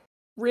it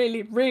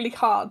really, really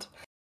hard,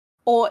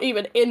 or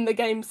even in the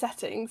game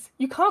settings,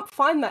 you can't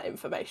find that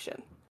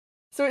information.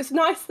 So it's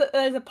nice that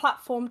there's a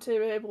platform to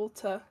be able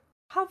to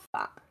have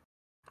that.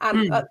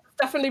 And that's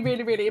definitely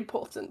really, really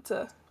important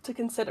to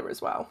consider as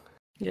well.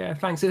 Yeah,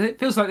 thanks. It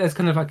feels like there's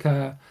kind of like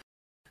a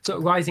sort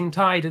of rising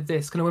tide of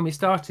this. Kind of when we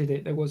started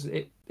it, there was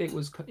there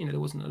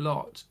wasn't a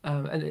lot,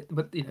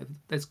 but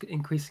there's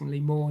increasingly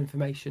more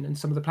information, and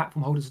some of the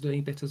platform holders are doing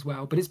a bit as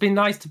well. But it's been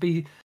nice to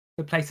be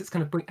the place that's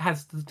kind of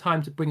has the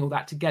time to bring all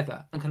that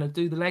together and kind of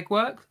do the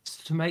legwork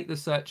to make the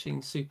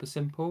searching super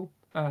simple.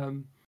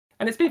 And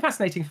it's been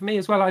fascinating for me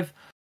as well.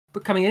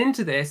 But coming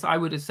into this, I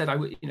would have said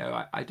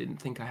I didn't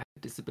think I had a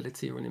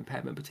disability or an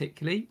impairment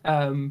particularly.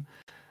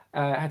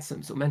 Had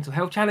some sort of mental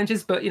health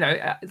challenges, but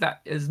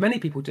that, as many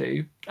people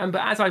do. But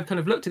as I've kind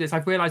of looked at this,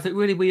 I've realised that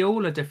really we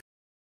all are different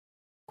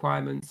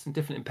requirements and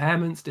different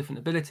impairments, different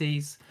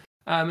abilities.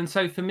 And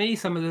so for me,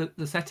 some of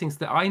the settings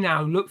that I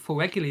now look for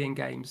regularly in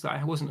games that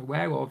I wasn't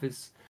aware of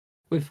is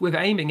with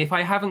aiming. If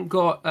I haven't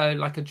got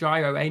like a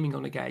gyro aiming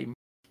on a game,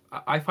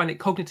 I find it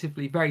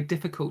cognitively very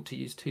difficult to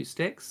use two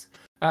sticks.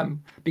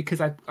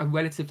 Because I'm a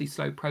relatively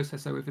slow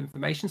processor of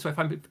information. So if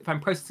I'm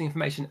processing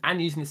information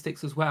and using the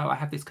sticks as well, I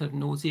have this kind of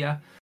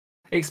nausea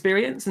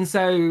experience. And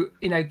so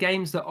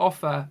games that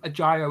offer a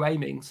gyro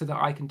aiming so that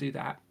I can do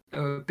that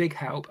are a big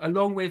help,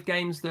 along with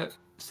games that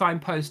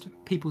signpost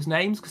people's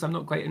names, because I'm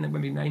not great at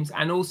remembering names,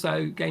 and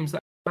also games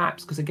that have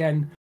maps, because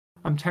again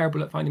I'm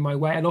terrible at finding my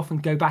way and often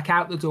go back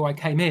out the door I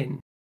came in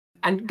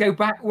and go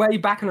way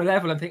back on a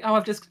level and think,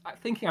 I'm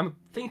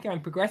thinking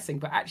I'm progressing,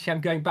 but actually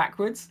I'm going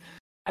backwards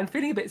and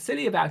feeling a bit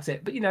silly about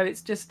it. But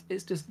it's just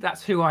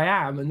that's who I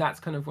am, and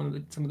that's kind of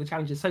some of the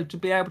challenges. So to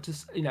be able to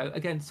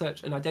again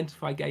search and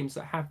identify games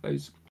that have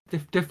those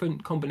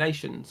different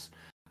combinations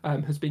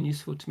has been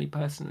useful to me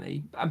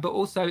personally. But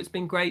also it's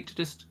been great to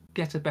just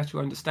get a better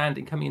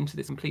understanding coming into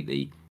this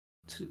completely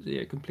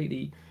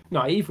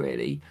naive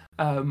really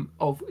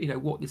of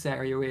what this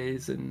area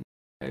is, and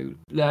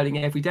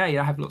learning every day.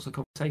 I have lots of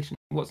conversations.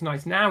 What's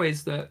nice now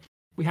is that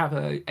we have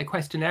a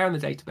questionnaire in the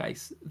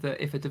database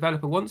that if a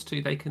developer wants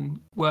to, they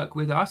can work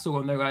with us or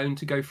on their own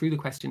to go through the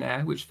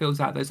questionnaire, which fills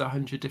out those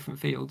 100 different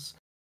fields.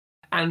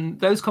 And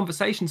those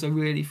conversations are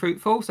really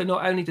fruitful. So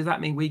not only does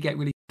that mean we get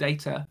really good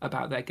data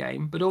about their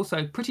game, but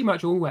also pretty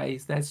much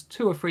always there's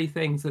 2 or 3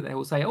 things that they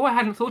will say, I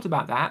hadn't thought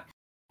about that.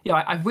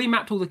 I've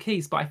remapped all the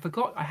keys, but I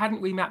forgot I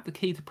hadn't remapped the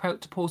key to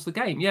pause the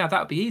game. Yeah, that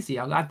would be easy.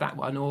 I'll add that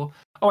one. Or,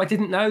 I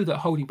didn't know that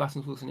holding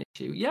buttons was an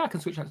issue. Yeah, I can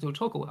switch that to a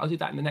toggle. I'll do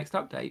that in the next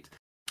update.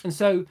 And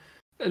so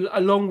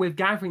along with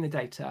gathering the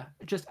data,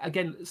 just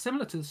again,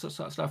 similar to the sort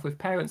of stuff with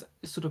parents,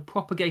 sort of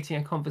propagating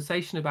a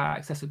conversation about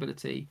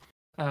accessibility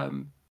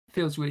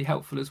feels really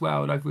helpful as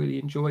well. And I've really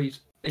enjoyed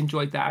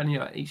that.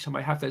 And each time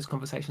I have those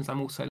conversations,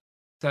 I'm also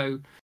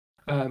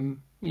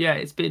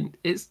it's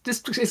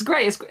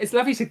great. It's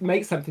lovely to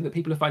make something that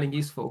people are finding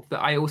useful that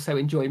I also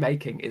enjoy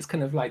making. It's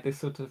kind of like this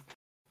sort of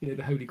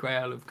the holy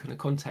grail of kind of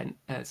content.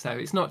 So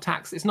it's not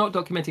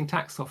documenting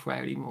tax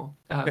software anymore.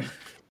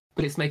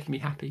 But it's making me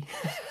happy.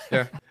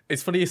 Yeah,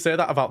 it's funny you say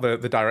that about the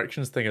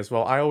directions thing as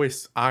well.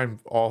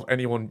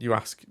 Anyone you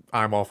ask,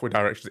 I'm off with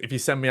directions. If you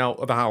send me out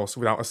of the house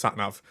without a sat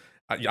nav,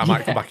 I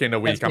might come back in a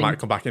week. I might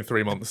come back in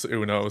 3 months.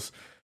 Who knows?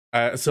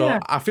 I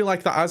feel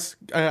like that has.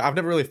 I've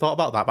never really thought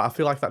about that, but I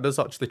feel like that does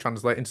actually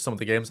translate into some of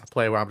the games I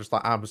play where I'm just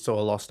like, I'm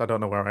so lost. I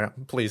don't know where I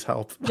am. Please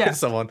help. Yeah.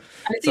 Someone.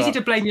 And it's easy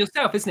to blame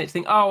yourself, isn't it? To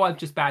think, I'm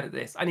just bad at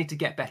this. I need to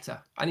get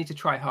better. I need to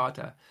try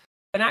harder.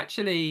 And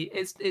actually,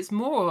 it's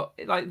more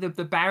like the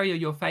barrier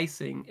you're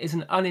facing is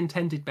an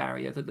unintended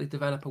barrier that the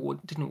developer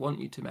didn't want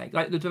you to make.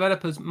 Like the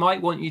developers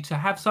might want you to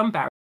have some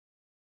barriers,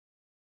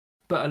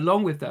 but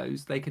along with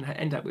those, they can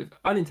end up with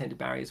unintended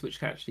barriers, which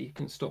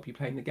can stop you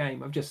playing the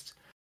game. I've just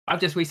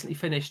recently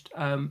finished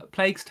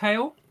Plague's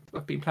Tale.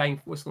 I've been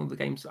playing with one of the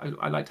games.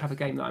 I like to have a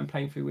game that I'm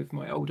playing through with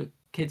my older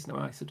kids now.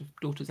 My sort of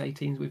daughter's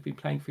 18. We've been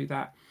playing through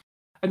that.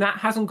 And that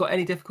hasn't got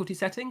any difficulty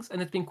settings. And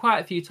there's been quite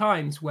a few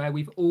times where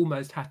we've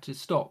almost had to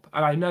stop.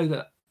 And I know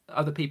that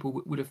other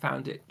people would have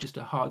found it just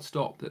a hard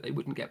stop, that they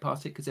wouldn't get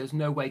past it because there's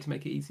no way to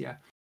make it easier.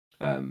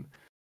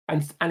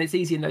 And it's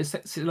easy in those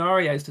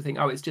scenarios to think,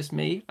 oh, it's just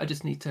me. I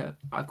just need to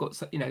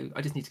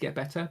get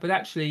better. But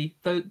actually,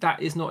 that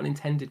is not an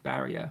intended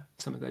barrier.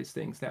 Some of those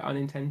things, they're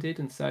unintended.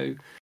 And so,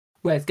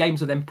 whereas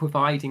games are then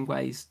providing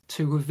ways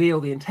to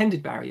reveal the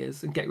intended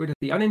barriers and get rid of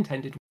the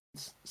unintended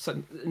ones,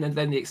 and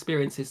then the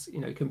experiences,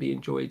 can be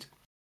enjoyed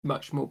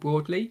much more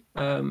broadly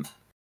and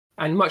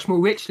much more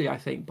richly, I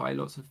think, by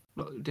lots of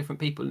different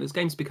people. And as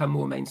games become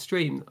more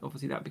mainstream,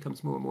 obviously that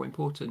becomes more and more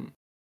important.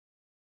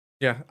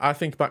 Yeah, I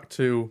think back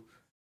to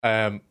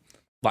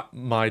like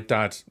my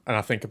dad, and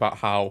I think about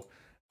how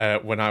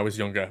when I was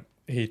younger,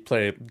 he'd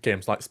play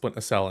games like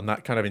Splinter Cell, and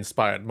that kind of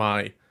inspired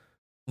my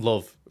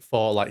love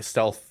for like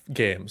stealth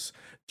games.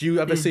 Do you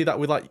ever see that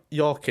with like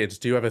your kids?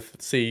 Do you ever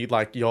see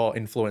like your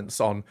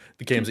influence on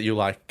the games that you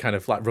like kind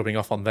of like rubbing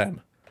off on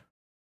them?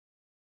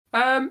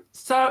 Some,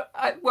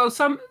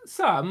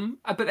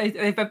 but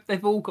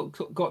they've all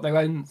got their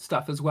own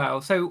stuff as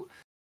well. So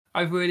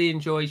I've really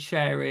enjoyed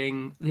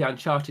sharing the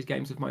Uncharted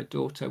games with my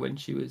daughter when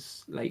she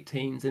was late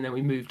teens, and then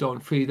we moved on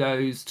through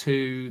those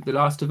to The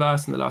Last of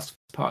Us and The Last of Us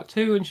Part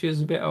 2 when she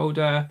was a bit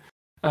older,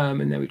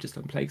 and then we've just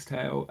done Plague's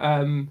Tale.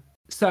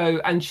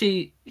 And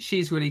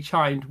she's really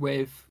chimed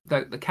with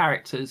the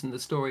characters and the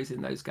stories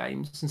in those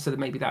games, and so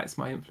maybe that's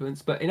my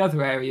influence. But in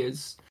other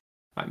areas,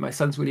 like my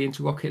son's really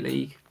into Rocket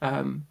League,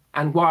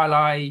 and while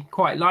I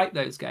quite like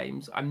those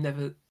games, I'm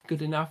never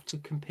good enough to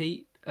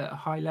compete at a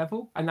high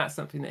level, and that's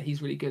something that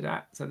he's really good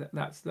at. So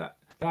that's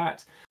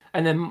that.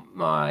 And then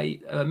my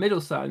middle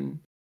son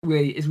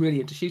is really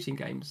into shooting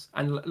games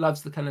and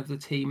loves the kind of the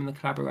team and the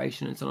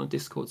collaboration. It's on a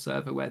Discord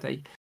server where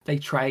they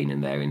train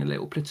and they're in a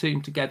little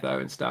platoon together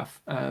and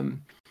stuff.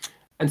 And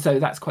so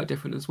that's quite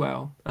different as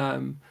well.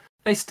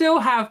 They've still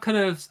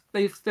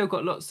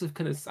got lots of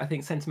kind of, I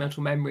think,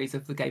 sentimental memories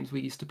of the games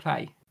we used to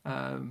play.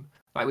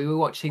 Like we were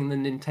watching the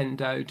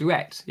Nintendo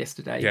Direct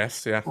yesterday.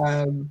 Yes, yeah.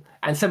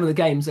 And some of the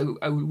games are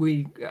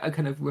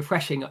kind of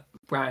refreshing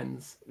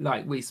brands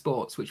like Wii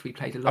Sports, which we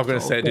played a lot. I'm going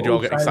to say, did you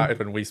all get excited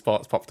when Wii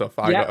Sports popped up?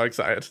 I got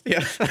excited.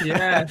 Yeah.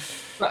 Yeah.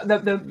 But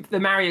the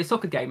Mario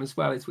Soccer game as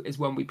well is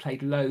one we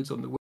played loads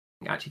on the Wii.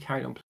 Actually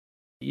carried on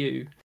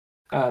playing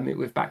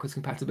with backwards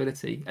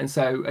compatibility. And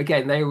so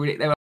again, they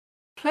were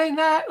playing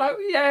that. Like,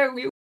 yeah,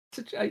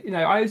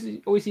 I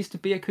always used to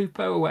be a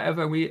Cooper or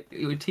whatever. We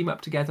would team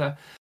up together.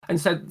 And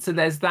so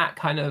there's that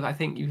kind of, I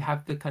think you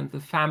have the kind of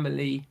the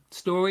family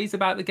stories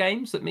about the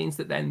games. That means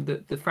that then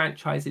the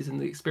franchises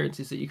and the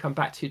experiences that you come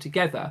back to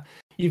together,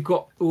 you've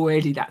got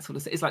already that sort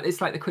of, it's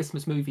like the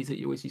Christmas movies that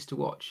you always used to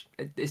watch.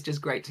 It's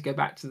just great to go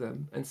back to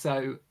them. And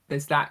so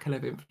there's that kind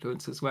of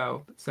influence as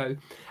well. So,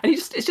 and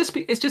it's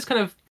just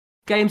kind of,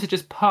 games are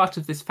just part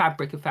of this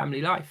fabric of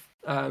family life,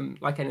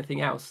 like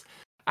anything else.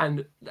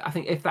 And I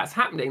think if that's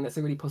happening, that's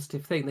a really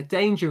positive thing. The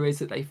danger is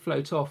that they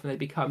float off and they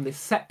become this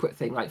separate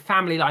thing, like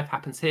family life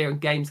happens here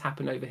and games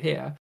happen over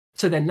here.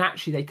 So then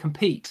naturally they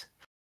compete.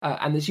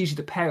 And there's usually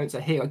the parents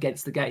are here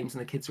against the games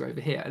and the kids are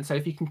over here. And so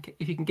if you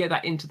can get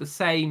that into the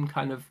same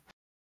kind of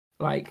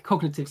like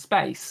cognitive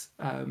space,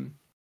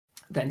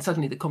 then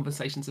suddenly the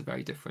conversations are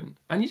very different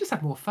and you just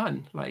have more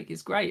fun. Like,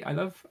 it's great. I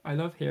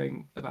love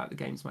hearing about the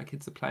games my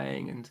kids are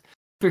playing and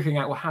figuring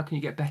out, well, how can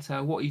you get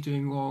better? What are you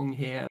doing wrong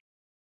here?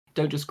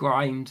 Don't just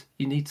grind.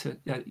 You need to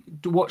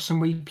watch some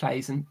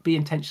replays and be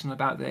intentional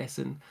about this.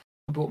 And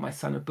I bought my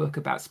son a book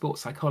about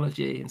sports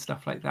psychology and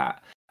stuff like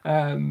that.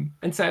 And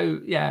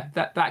so, yeah,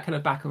 that kind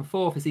of back and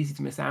forth is easy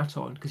to miss out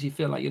on because you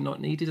feel like you're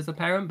not needed as a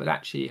parent, but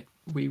actually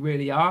we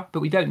really are. But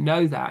we don't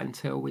know that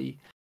until we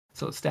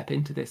sort of step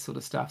into this sort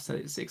of stuff. So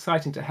it's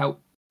exciting to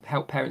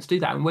help parents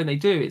do that. And when they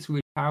do, it's really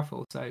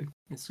powerful. So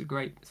it's a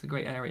great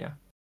area.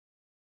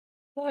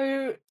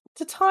 So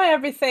to tie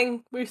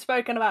everything we've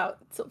spoken about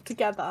sort of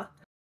together,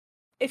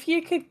 if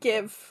you could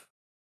give,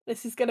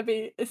 this is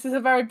a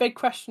very big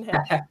question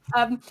here.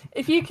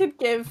 If you could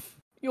give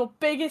your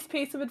biggest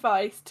piece of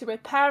advice to a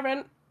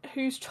parent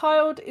whose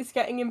child is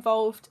getting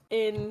involved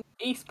in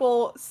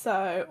esports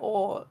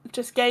or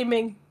just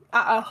gaming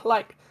at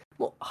a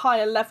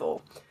higher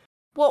level,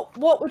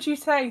 what would you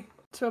say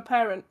to a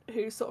parent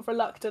who's sort of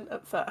reluctant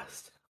at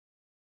first?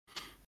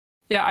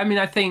 Yeah, I mean,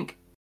 I think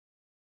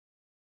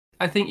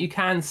you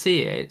can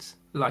see it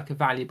like a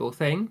valuable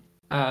thing.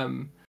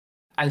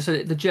 And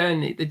so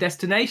the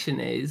destination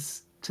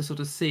is to sort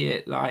of see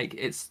it like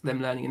it's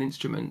them learning an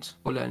instrument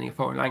or learning a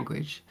foreign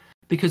language,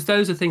 because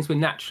those are things we're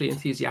naturally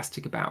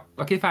enthusiastic about.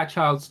 Like if our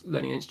child's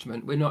learning an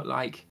instrument, we're not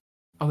like,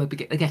 oh, they're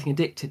getting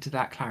addicted to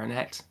that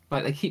clarinet.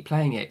 Like they keep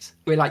playing it.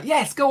 We're like,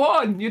 yes, go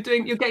on. You're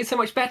getting so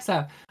much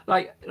better.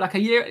 Like a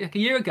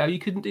year ago, you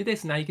couldn't do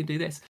this, and now you can do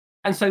this.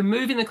 And so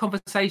moving the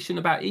conversation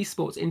about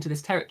esports into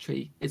this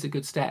territory is a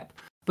good step.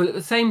 But at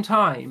the same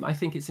time, I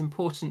think it's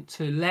important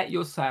to let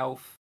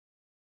yourself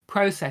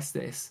process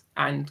this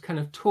and kind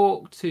of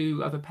talk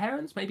to other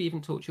parents, maybe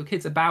even talk to your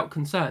kids about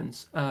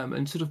concerns,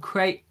 and sort of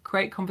create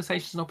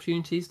conversations and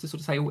opportunities to sort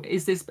of say, well,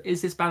 is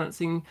this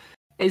balancing?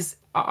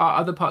 Are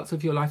other parts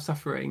of your life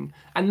suffering?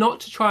 And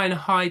not to try and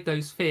hide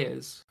those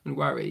fears and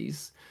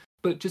worries,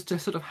 but just to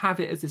sort of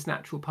have it as this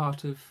natural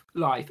part of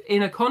life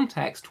in a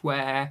context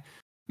where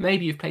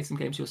maybe you've played some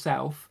games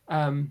yourself,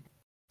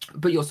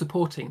 but you're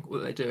supporting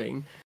what they're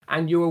doing,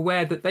 and you're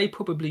aware that they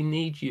probably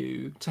need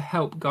you to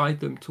help guide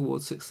them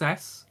towards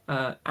success,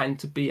 and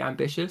to be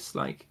ambitious.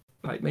 Like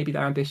maybe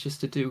they're ambitious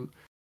to do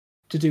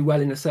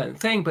well in a certain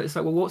thing, but it's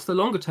like, well, what's the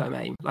longer term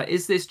aim? Like,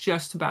 is this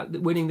just about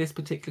winning this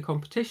particular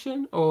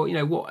competition, or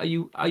what are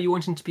you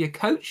wanting to be a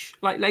coach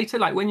like later,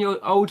 like when you're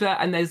older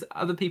and there's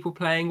other people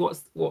playing?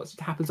 What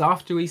happens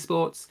after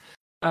esports?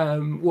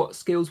 What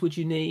skills would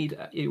you need?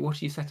 What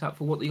are you set up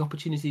for? What are the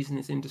opportunities in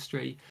this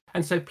industry?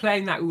 And so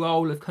playing that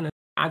role of kind of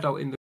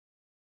adult in the,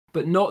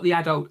 but not the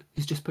adult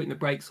who's just putting the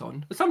brakes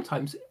on. But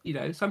sometimes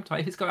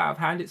if it's got out of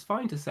hand, it's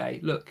fine to say,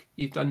 look,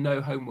 you've done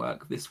no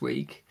homework this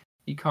week,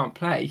 you can't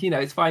play.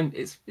 It's fine.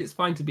 It's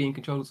fine to be in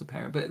control as a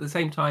parent, but at the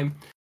same time,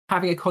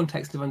 having a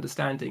context of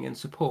understanding and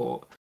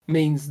support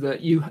means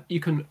that you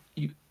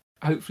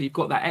hopefully you've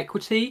got that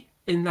equity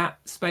in that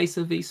space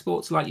of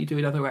esports, like you do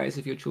in other areas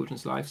of your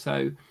children's life.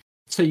 So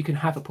you can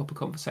have a proper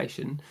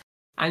conversation,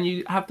 and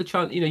you have the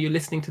chance. You're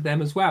listening to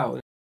them as well.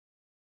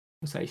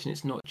 Conversation.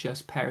 It's not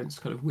just parents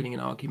kind of winning an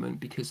argument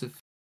because of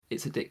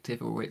it's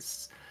addictive or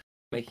it's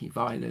making you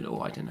violent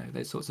or I don't know,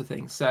 those sorts of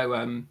things.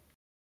 So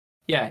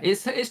yeah,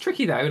 it's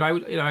tricky though, and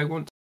I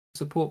want to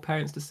support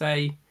parents to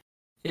say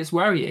it's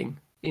worrying,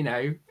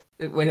 when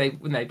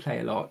they play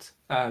a lot,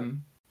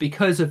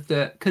 because of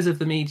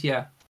the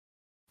media,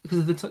 because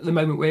of the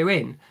moment we're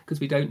in, because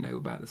we don't know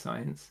about the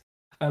science.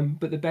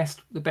 But the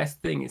best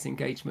thing is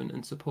engagement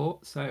and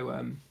support.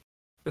 So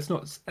that's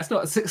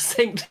not a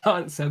succinct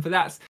answer, but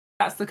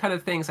that's the kind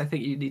of things I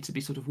think you need to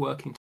be sort of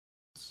working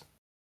towards.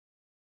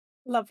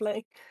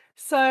 Lovely.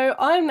 So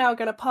I'm now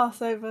going to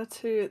pass over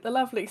to the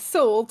lovely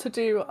Saul to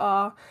do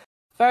our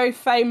very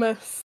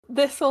famous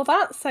this or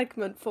that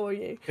segment for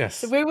you. Yes.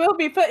 So we will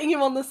be putting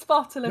you on the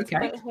spot a little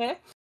bit here,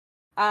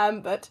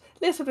 but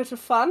a little bit of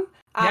fun.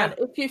 And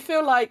if you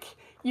feel like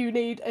you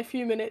need a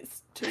few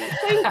minutes to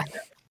think,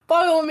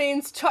 by all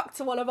means, chuck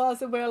to one of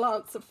us and we'll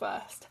answer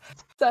first.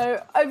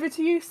 So over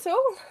to you, Saul.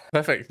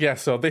 Perfect. Yeah,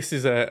 so this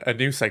is a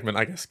new segment,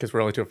 I guess, because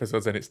we're only 2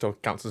 episodes in, it still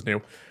counts as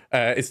new.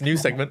 It's a new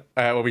segment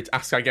where we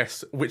ask, I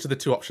guess, which of the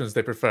 2 options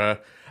they prefer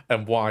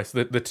and why.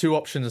 So the 2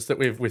 options that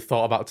we've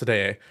thought about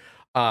today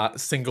are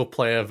single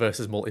player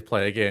versus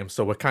multiplayer games.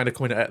 So we're kind of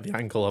coming at the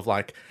angle of,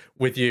 like,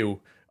 with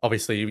you,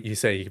 obviously you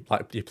say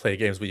like you play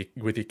games with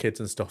your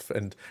kids and stuff,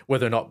 and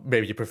whether or not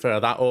maybe you prefer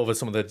that over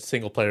some of the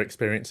single player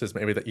experiences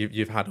maybe that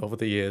you've had over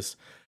the years.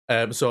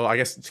 So I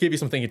guess to give you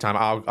some thinking time,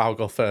 I'll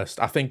go first.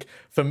 I think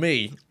for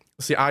me,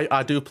 see,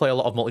 I do play a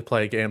lot of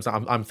multiplayer games.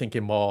 I'm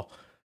thinking more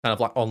kind of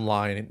like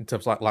online in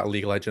terms of like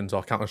League of Legends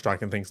or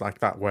Counter-Strike and things like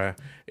that, where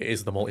it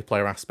is the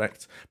multiplayer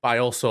aspect. But I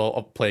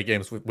also play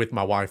games with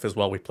my wife as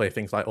well. We play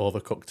things like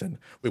Overcooked, and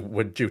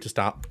we're due to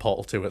start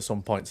Portal 2 at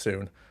some point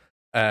soon.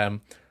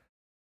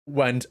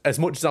 When, as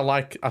much as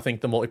I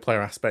think the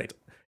multiplayer aspect,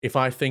 if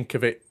I think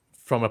of it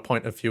from a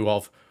point of view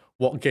of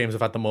what games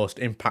have had the most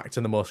impact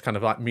and the most kind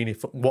of like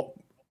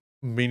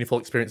meaningful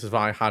experiences have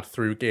I had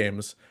through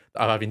games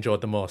that I've enjoyed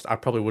the most, I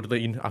probably would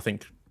lean, I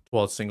think,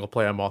 towards single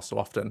player more so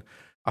often.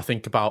 I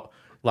think about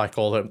like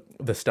all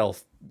the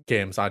stealth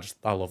games. I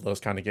love those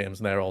kind of games,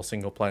 and they're all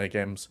single player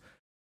games.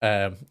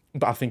 But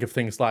I think of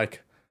things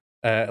like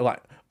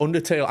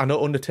Undertale. I know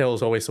Undertale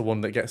is always the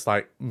one that gets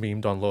like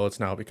memed on loads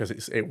now because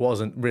it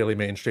wasn't really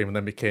mainstream and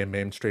then became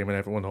mainstream, and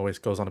everyone always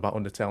goes on about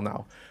Undertale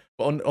now.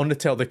 But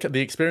Undertale,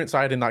 the experience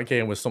I had in that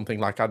game was something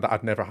like that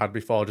I'd never had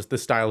before. Just the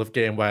style of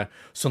game where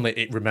suddenly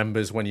it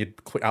remembers when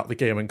you'd quit out the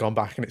game and gone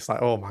back, and it's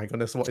like, oh my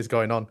goodness, what is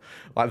going on?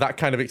 Like that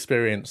kind of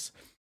experience.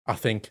 I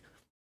think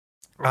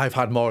I've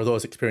had more of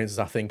those experiences,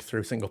 I think,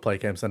 through single player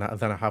games than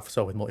I have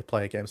so with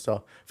multiplayer games.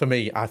 So for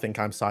me, I think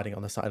I'm siding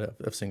on the side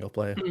of single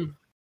player. Mm.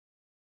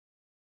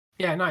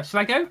 Yeah, nice. Shall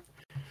I go?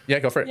 Yeah,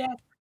 go for it.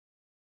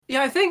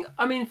 Yeah,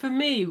 I mean, for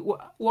me,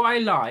 what I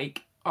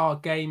like are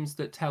games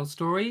that tell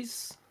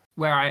stories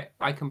where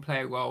I can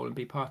play a role and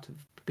be part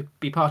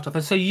of.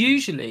 And so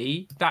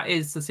usually that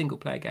is the single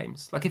player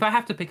games. Like if I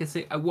have to pick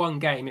a one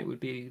game, it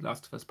would be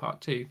Last of Us Part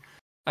 2.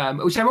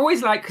 Which I'm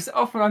always like, because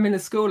often I'm in a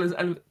school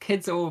and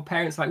kids or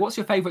parents are like, what's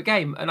your favourite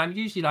game? And I'm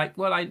usually like,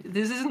 well,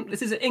 this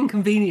is an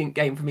inconvenient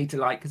game for me to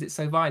like because it's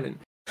so violent.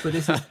 But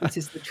this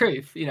is the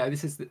truth.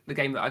 This is the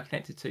game that I've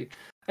connected to.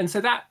 And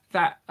so that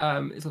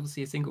is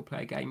obviously a single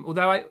player game.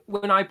 Although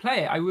when I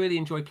play it, I really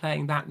enjoy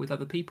playing that with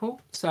other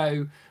people.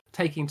 So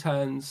taking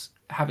turns,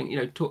 having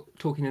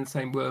talking in the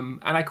same room,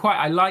 and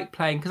I like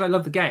playing because I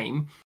love the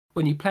game.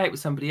 When you play it with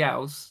somebody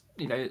else,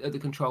 at the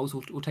controls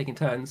or taking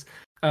turns,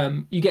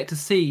 you get to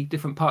see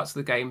different parts of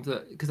the game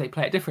because they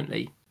play it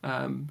differently.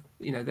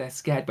 They're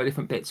scared by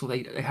different bits, or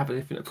they have a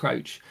different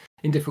approach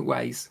in different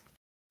ways.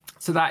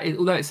 So that is,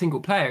 although it's single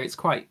player, it's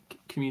quite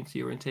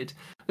community oriented.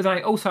 But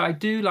I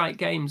do like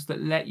games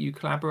that let you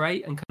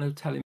collaborate and kind of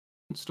tell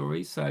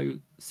stories. So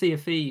Sea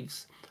of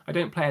Thieves, I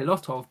don't play a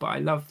lot of, but I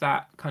love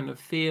that kind of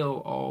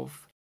feel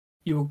of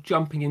you're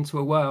jumping into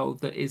a world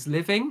that is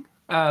living,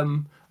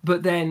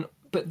 but then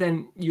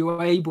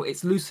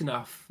it's loose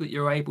enough that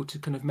you're able to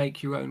kind of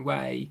make your own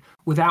way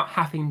without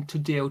having to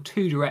deal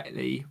too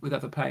directly with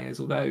other players.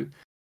 Although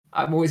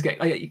I'm always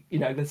getting,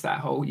 there's that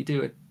whole, you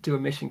do a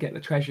mission, get the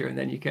treasure, and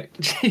then you get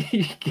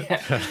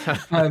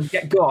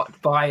get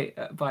got by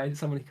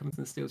someone who comes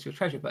and steals your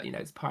treasure. But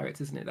it's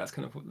pirates, isn't it? That's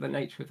kind of the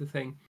nature of the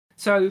thing.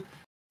 So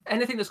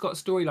anything that's got a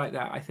story like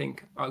that, I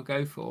think I'll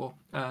go for.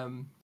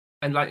 And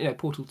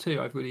Portal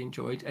 2, I've really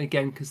enjoyed, and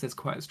again because there's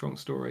quite a strong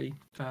story.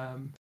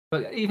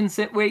 But even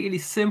really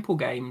simple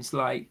games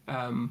like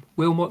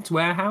Wilmot's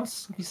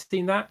Warehouse, have you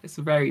seen that? That's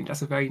a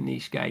very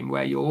niche game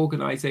where you're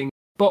organising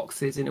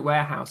boxes in a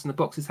warehouse, and the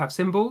boxes have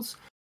symbols,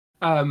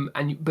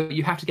 but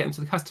you have to get them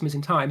to the customers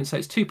in time, and so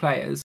it's 2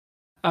 players,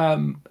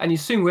 and you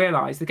soon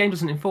realise the game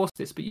doesn't enforce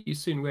this, but you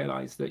soon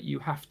realise that you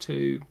have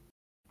to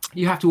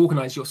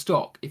organise your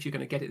stock if you're going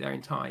to get it there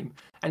in time.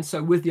 And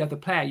so with the other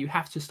player, you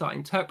have to start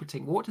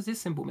interpreting, what does this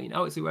symbol mean?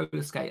 Oh, it's a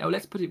roller skate. Oh,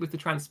 let's put it with the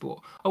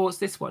transport. Oh, what's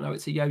this one? Oh,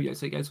 it's a yo-yo,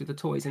 so it goes with the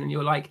toys. And then you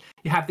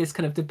have this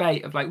kind of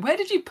debate of where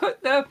did you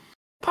put the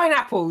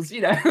pineapples?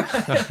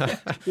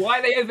 Why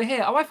are they over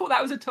here? Oh, I thought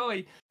that was a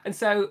toy. And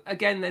so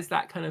again, there's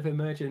that kind of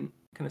emergent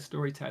kind of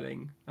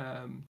storytelling.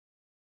 And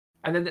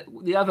then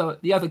the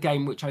other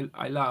game which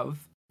I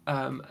love,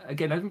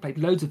 again, I haven't played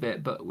loads of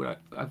it, but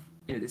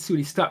it's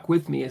really stuck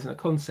with me as a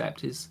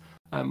concept, is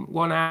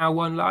 1 Hour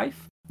 1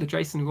 Life, the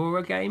Jason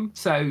Aurora game.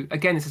 So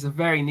again, this is a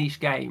very niche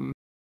game,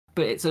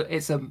 but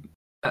it's an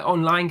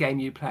online game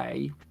you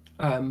play.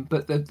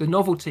 But the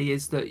novelty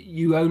is that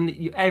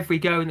every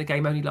go in the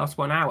game only lasts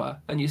 1 hour,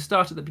 and you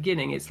start at the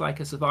beginning. It's like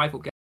a survival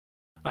game,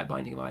 like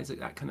Binding of Isaac,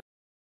 that kind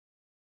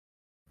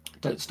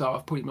of Don't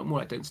Starve, probably more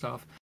like Don't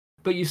Starve.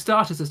 But you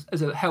start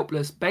as a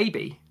helpless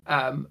baby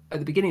at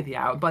the beginning of the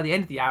hour, and by the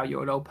end of the hour,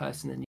 you're an old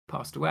person and you've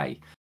passed away.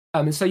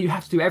 And so you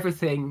have to do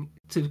everything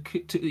that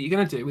you're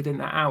going to do within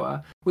that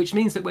hour, which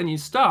means that when you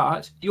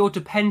start, you're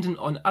dependent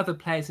on other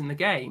players in the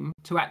game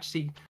to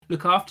actually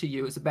look after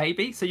you as a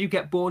baby. So you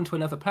get born to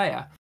another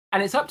player.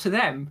 And it's up to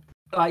them,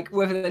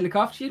 whether they look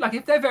after you.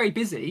 If they're very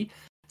busy,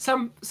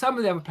 some of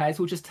the other players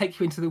will just take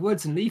you into the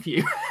woods and leave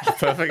you.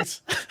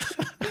 Perfect.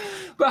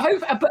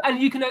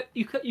 And you can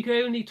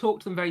only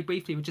talk to them very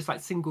briefly with just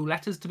single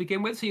letters to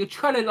begin with. So you're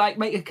trying to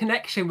make a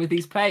connection with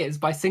these players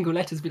by single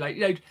letters. Be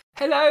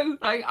hello,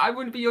 I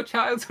want to be your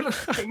child, sort of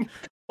thing.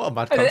 What a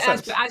mad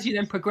concept. As you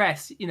then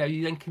progress,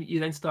 you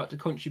then start to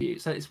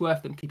contribute. So it's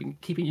worth them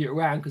keeping you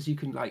around, because you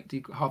can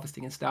do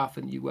harvesting and stuff,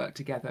 and you work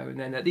together. And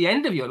then at the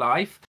end of your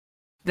life,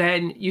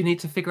 then you need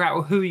to figure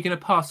out who you're going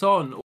to pass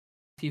on, or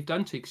if you've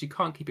done to, because you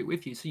can't keep it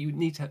with you. So you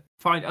need to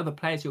find other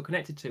players you're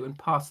connected to and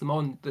pass them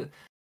on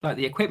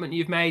the equipment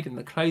you've made and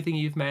the clothing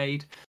you've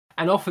made.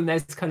 And often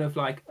there's kind of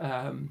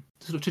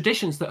sort of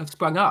traditions that have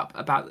sprung up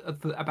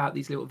about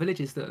these little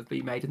villages that have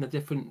been made, and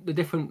the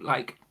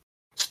different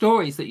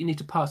stories that you need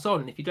to pass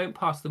on. And if you don't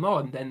pass them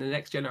on, then the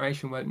next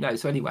generation won't know.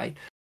 So anyway,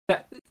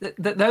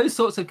 those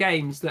sorts of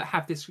games that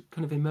have this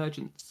kind of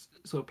emergent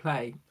sort of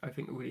play, I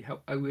think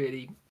are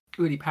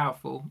really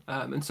powerful.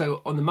 And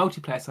so on the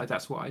multiplayer side,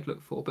 that's what I'd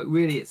look for. But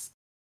really, it's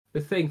the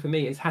thing for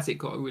me is, has it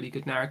got a really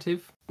good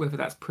narrative, whether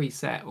that's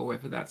preset or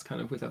whether that's kind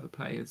of with other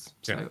players.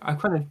 So yeah. I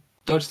kind of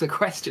dodged the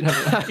question,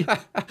 haven't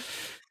I?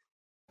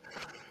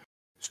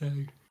 So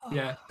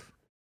yeah,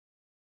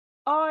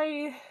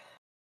 I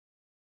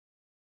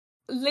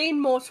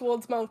lean more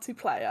towards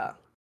multiplayer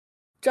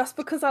just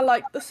because I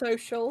like the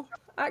social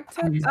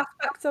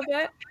aspect of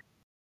it.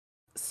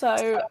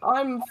 So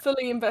I'm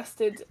fully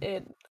invested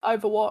in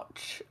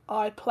Overwatch.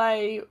 I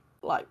play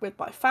with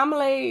my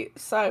family,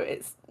 so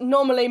it's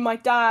normally my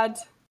dad,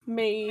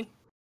 me,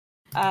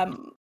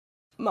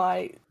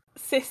 my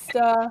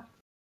sister,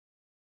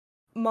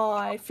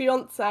 my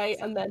fiance,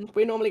 and then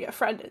we normally get a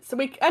friend in. So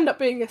we end up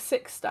being a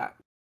 6-stack,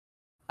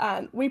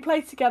 and we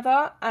play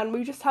together and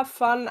we just have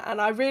fun. And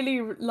I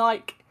really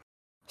like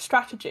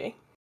strategy,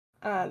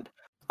 and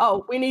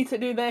we need to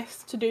do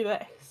this to do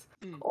this,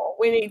 or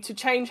we need to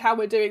change how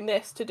we're doing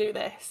this to do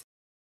this.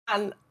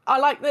 And I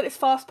like that it's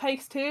fast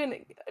paced too, and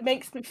it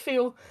makes me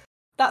feel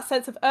that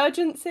sense of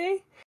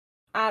urgency,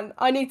 and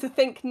I need to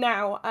think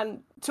now,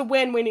 and to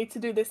win we need to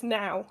do this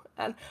now.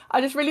 And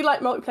I just really like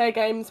multiplayer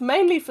games,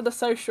 mainly for the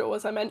social,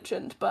 as I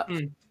mentioned, but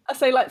I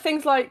say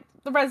things like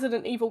the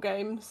Resident Evil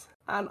games,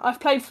 and I've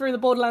played through the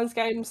Borderlands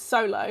games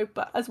solo,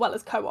 but as well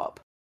as co-op.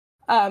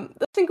 I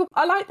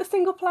like the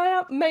single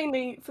player,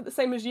 mainly for the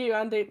same as you,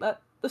 Andy,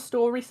 the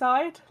story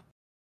side.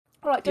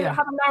 Does it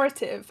have a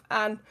narrative?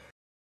 And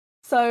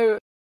so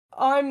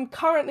I'm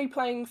currently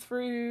playing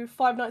through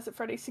Five Nights at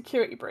Freddy's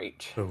Security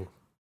Breach,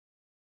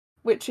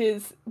 which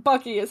is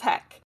buggy as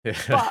heck. Yeah.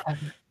 But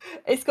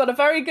it's got a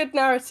very good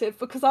narrative,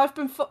 because I've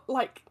been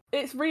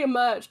it's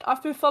re-emerged.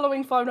 I've been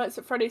following Five Nights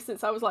at Freddy's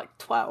since I was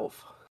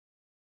 12.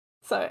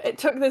 So it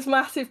took this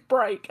massive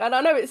break, and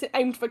I know it's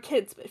aimed for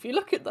kids, but if you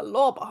look at the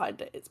lore behind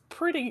it, it's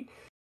pretty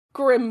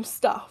grim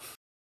stuff.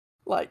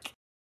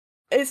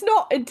 It's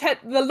not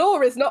the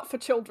lore is not for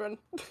children.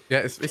 Yeah,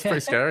 it's pretty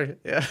scary.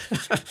 Yeah.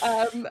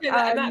 And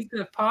that's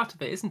kind of part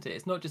of it, isn't it?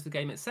 It's not just the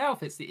game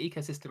itself; it's the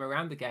ecosystem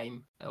around the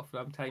game. Often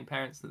I'm telling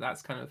parents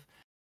that's kind of,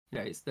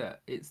 it's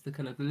the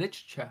kind of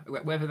literature,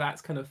 whether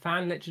that's kind of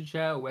fan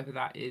literature or whether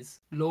that is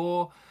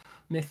lore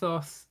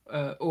mythos,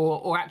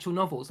 or actual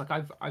novels. Like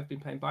I've been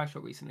playing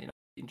BioShock recently, and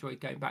I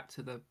enjoyed going back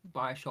to the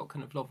BioShock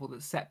kind of novel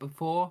that's set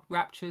before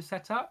Rapture's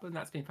set up, and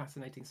that's been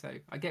fascinating. So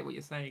I get what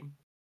you're saying.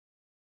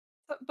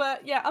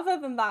 But yeah, other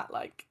than that,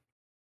 like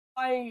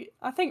I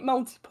think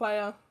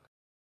multiplayer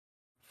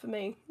for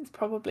me is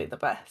probably the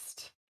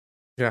best.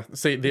 Yeah,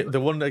 see, the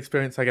one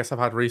experience I guess I've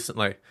had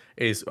recently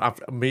is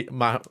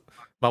my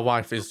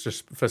wife is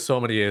just for so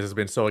many years has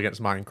been so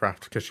against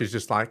Minecraft because she's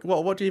just like,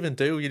 well, what do you even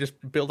do? You just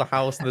build a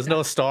house and there's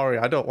no story.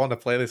 I don't want to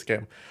play this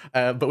game.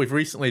 But we've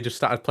recently just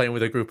started playing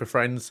with a group of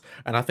friends,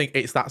 and I think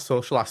it's that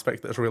social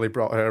aspect that's really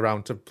brought her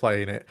around to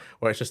playing it,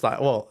 where it's just like,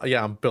 well,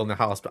 yeah, I'm building a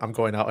house, but I'm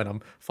going out and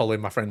I'm following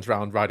my friends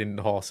around, riding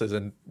horses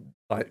and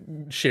like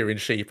shearing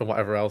sheep and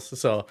whatever else.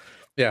 So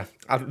yeah,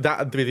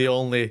 that'd be the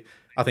only,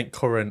 I think,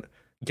 current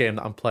game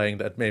that I'm playing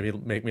that maybe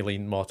make me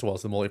lean more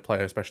towards the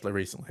multiplayer, especially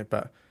recently.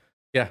 But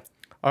yeah,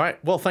 all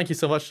right, well, thank you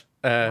so much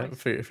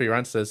for your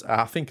answers.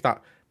 I think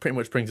that pretty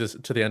much brings us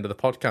to the end of the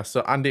podcast.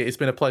 So Andy, it's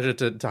been a pleasure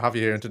to have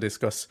you here and to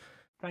discuss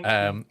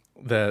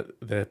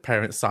the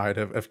parent side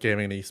of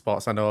gaming and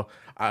esports. I know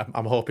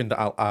I'm hoping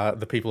that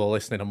the people who are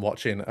listening and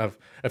watching have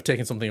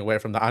taken something away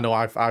from that. I know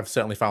I've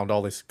certainly found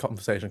all this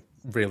conversation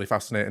really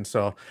fascinating,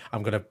 so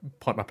I'm going to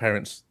point my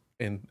parents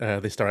in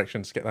this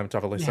direction to get them to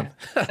have a listen.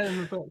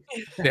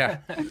 Yeah.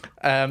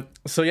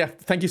 So yeah,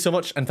 thank you so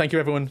much, and thank you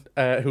everyone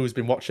who's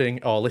been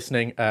watching or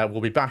listening. We'll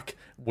be back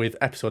with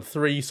episode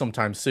 3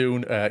 sometime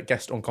soon,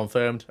 guest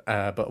unconfirmed,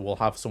 but we'll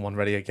have someone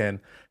ready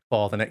again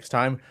for the next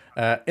time.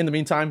 In the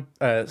meantime,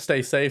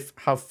 stay safe,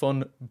 have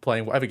fun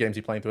playing whatever games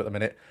you're playing through at the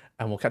minute,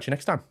 and we'll catch you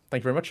next time.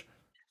 Thank you very much.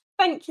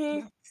 Thank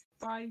you.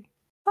 Bye.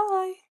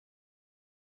 Bye.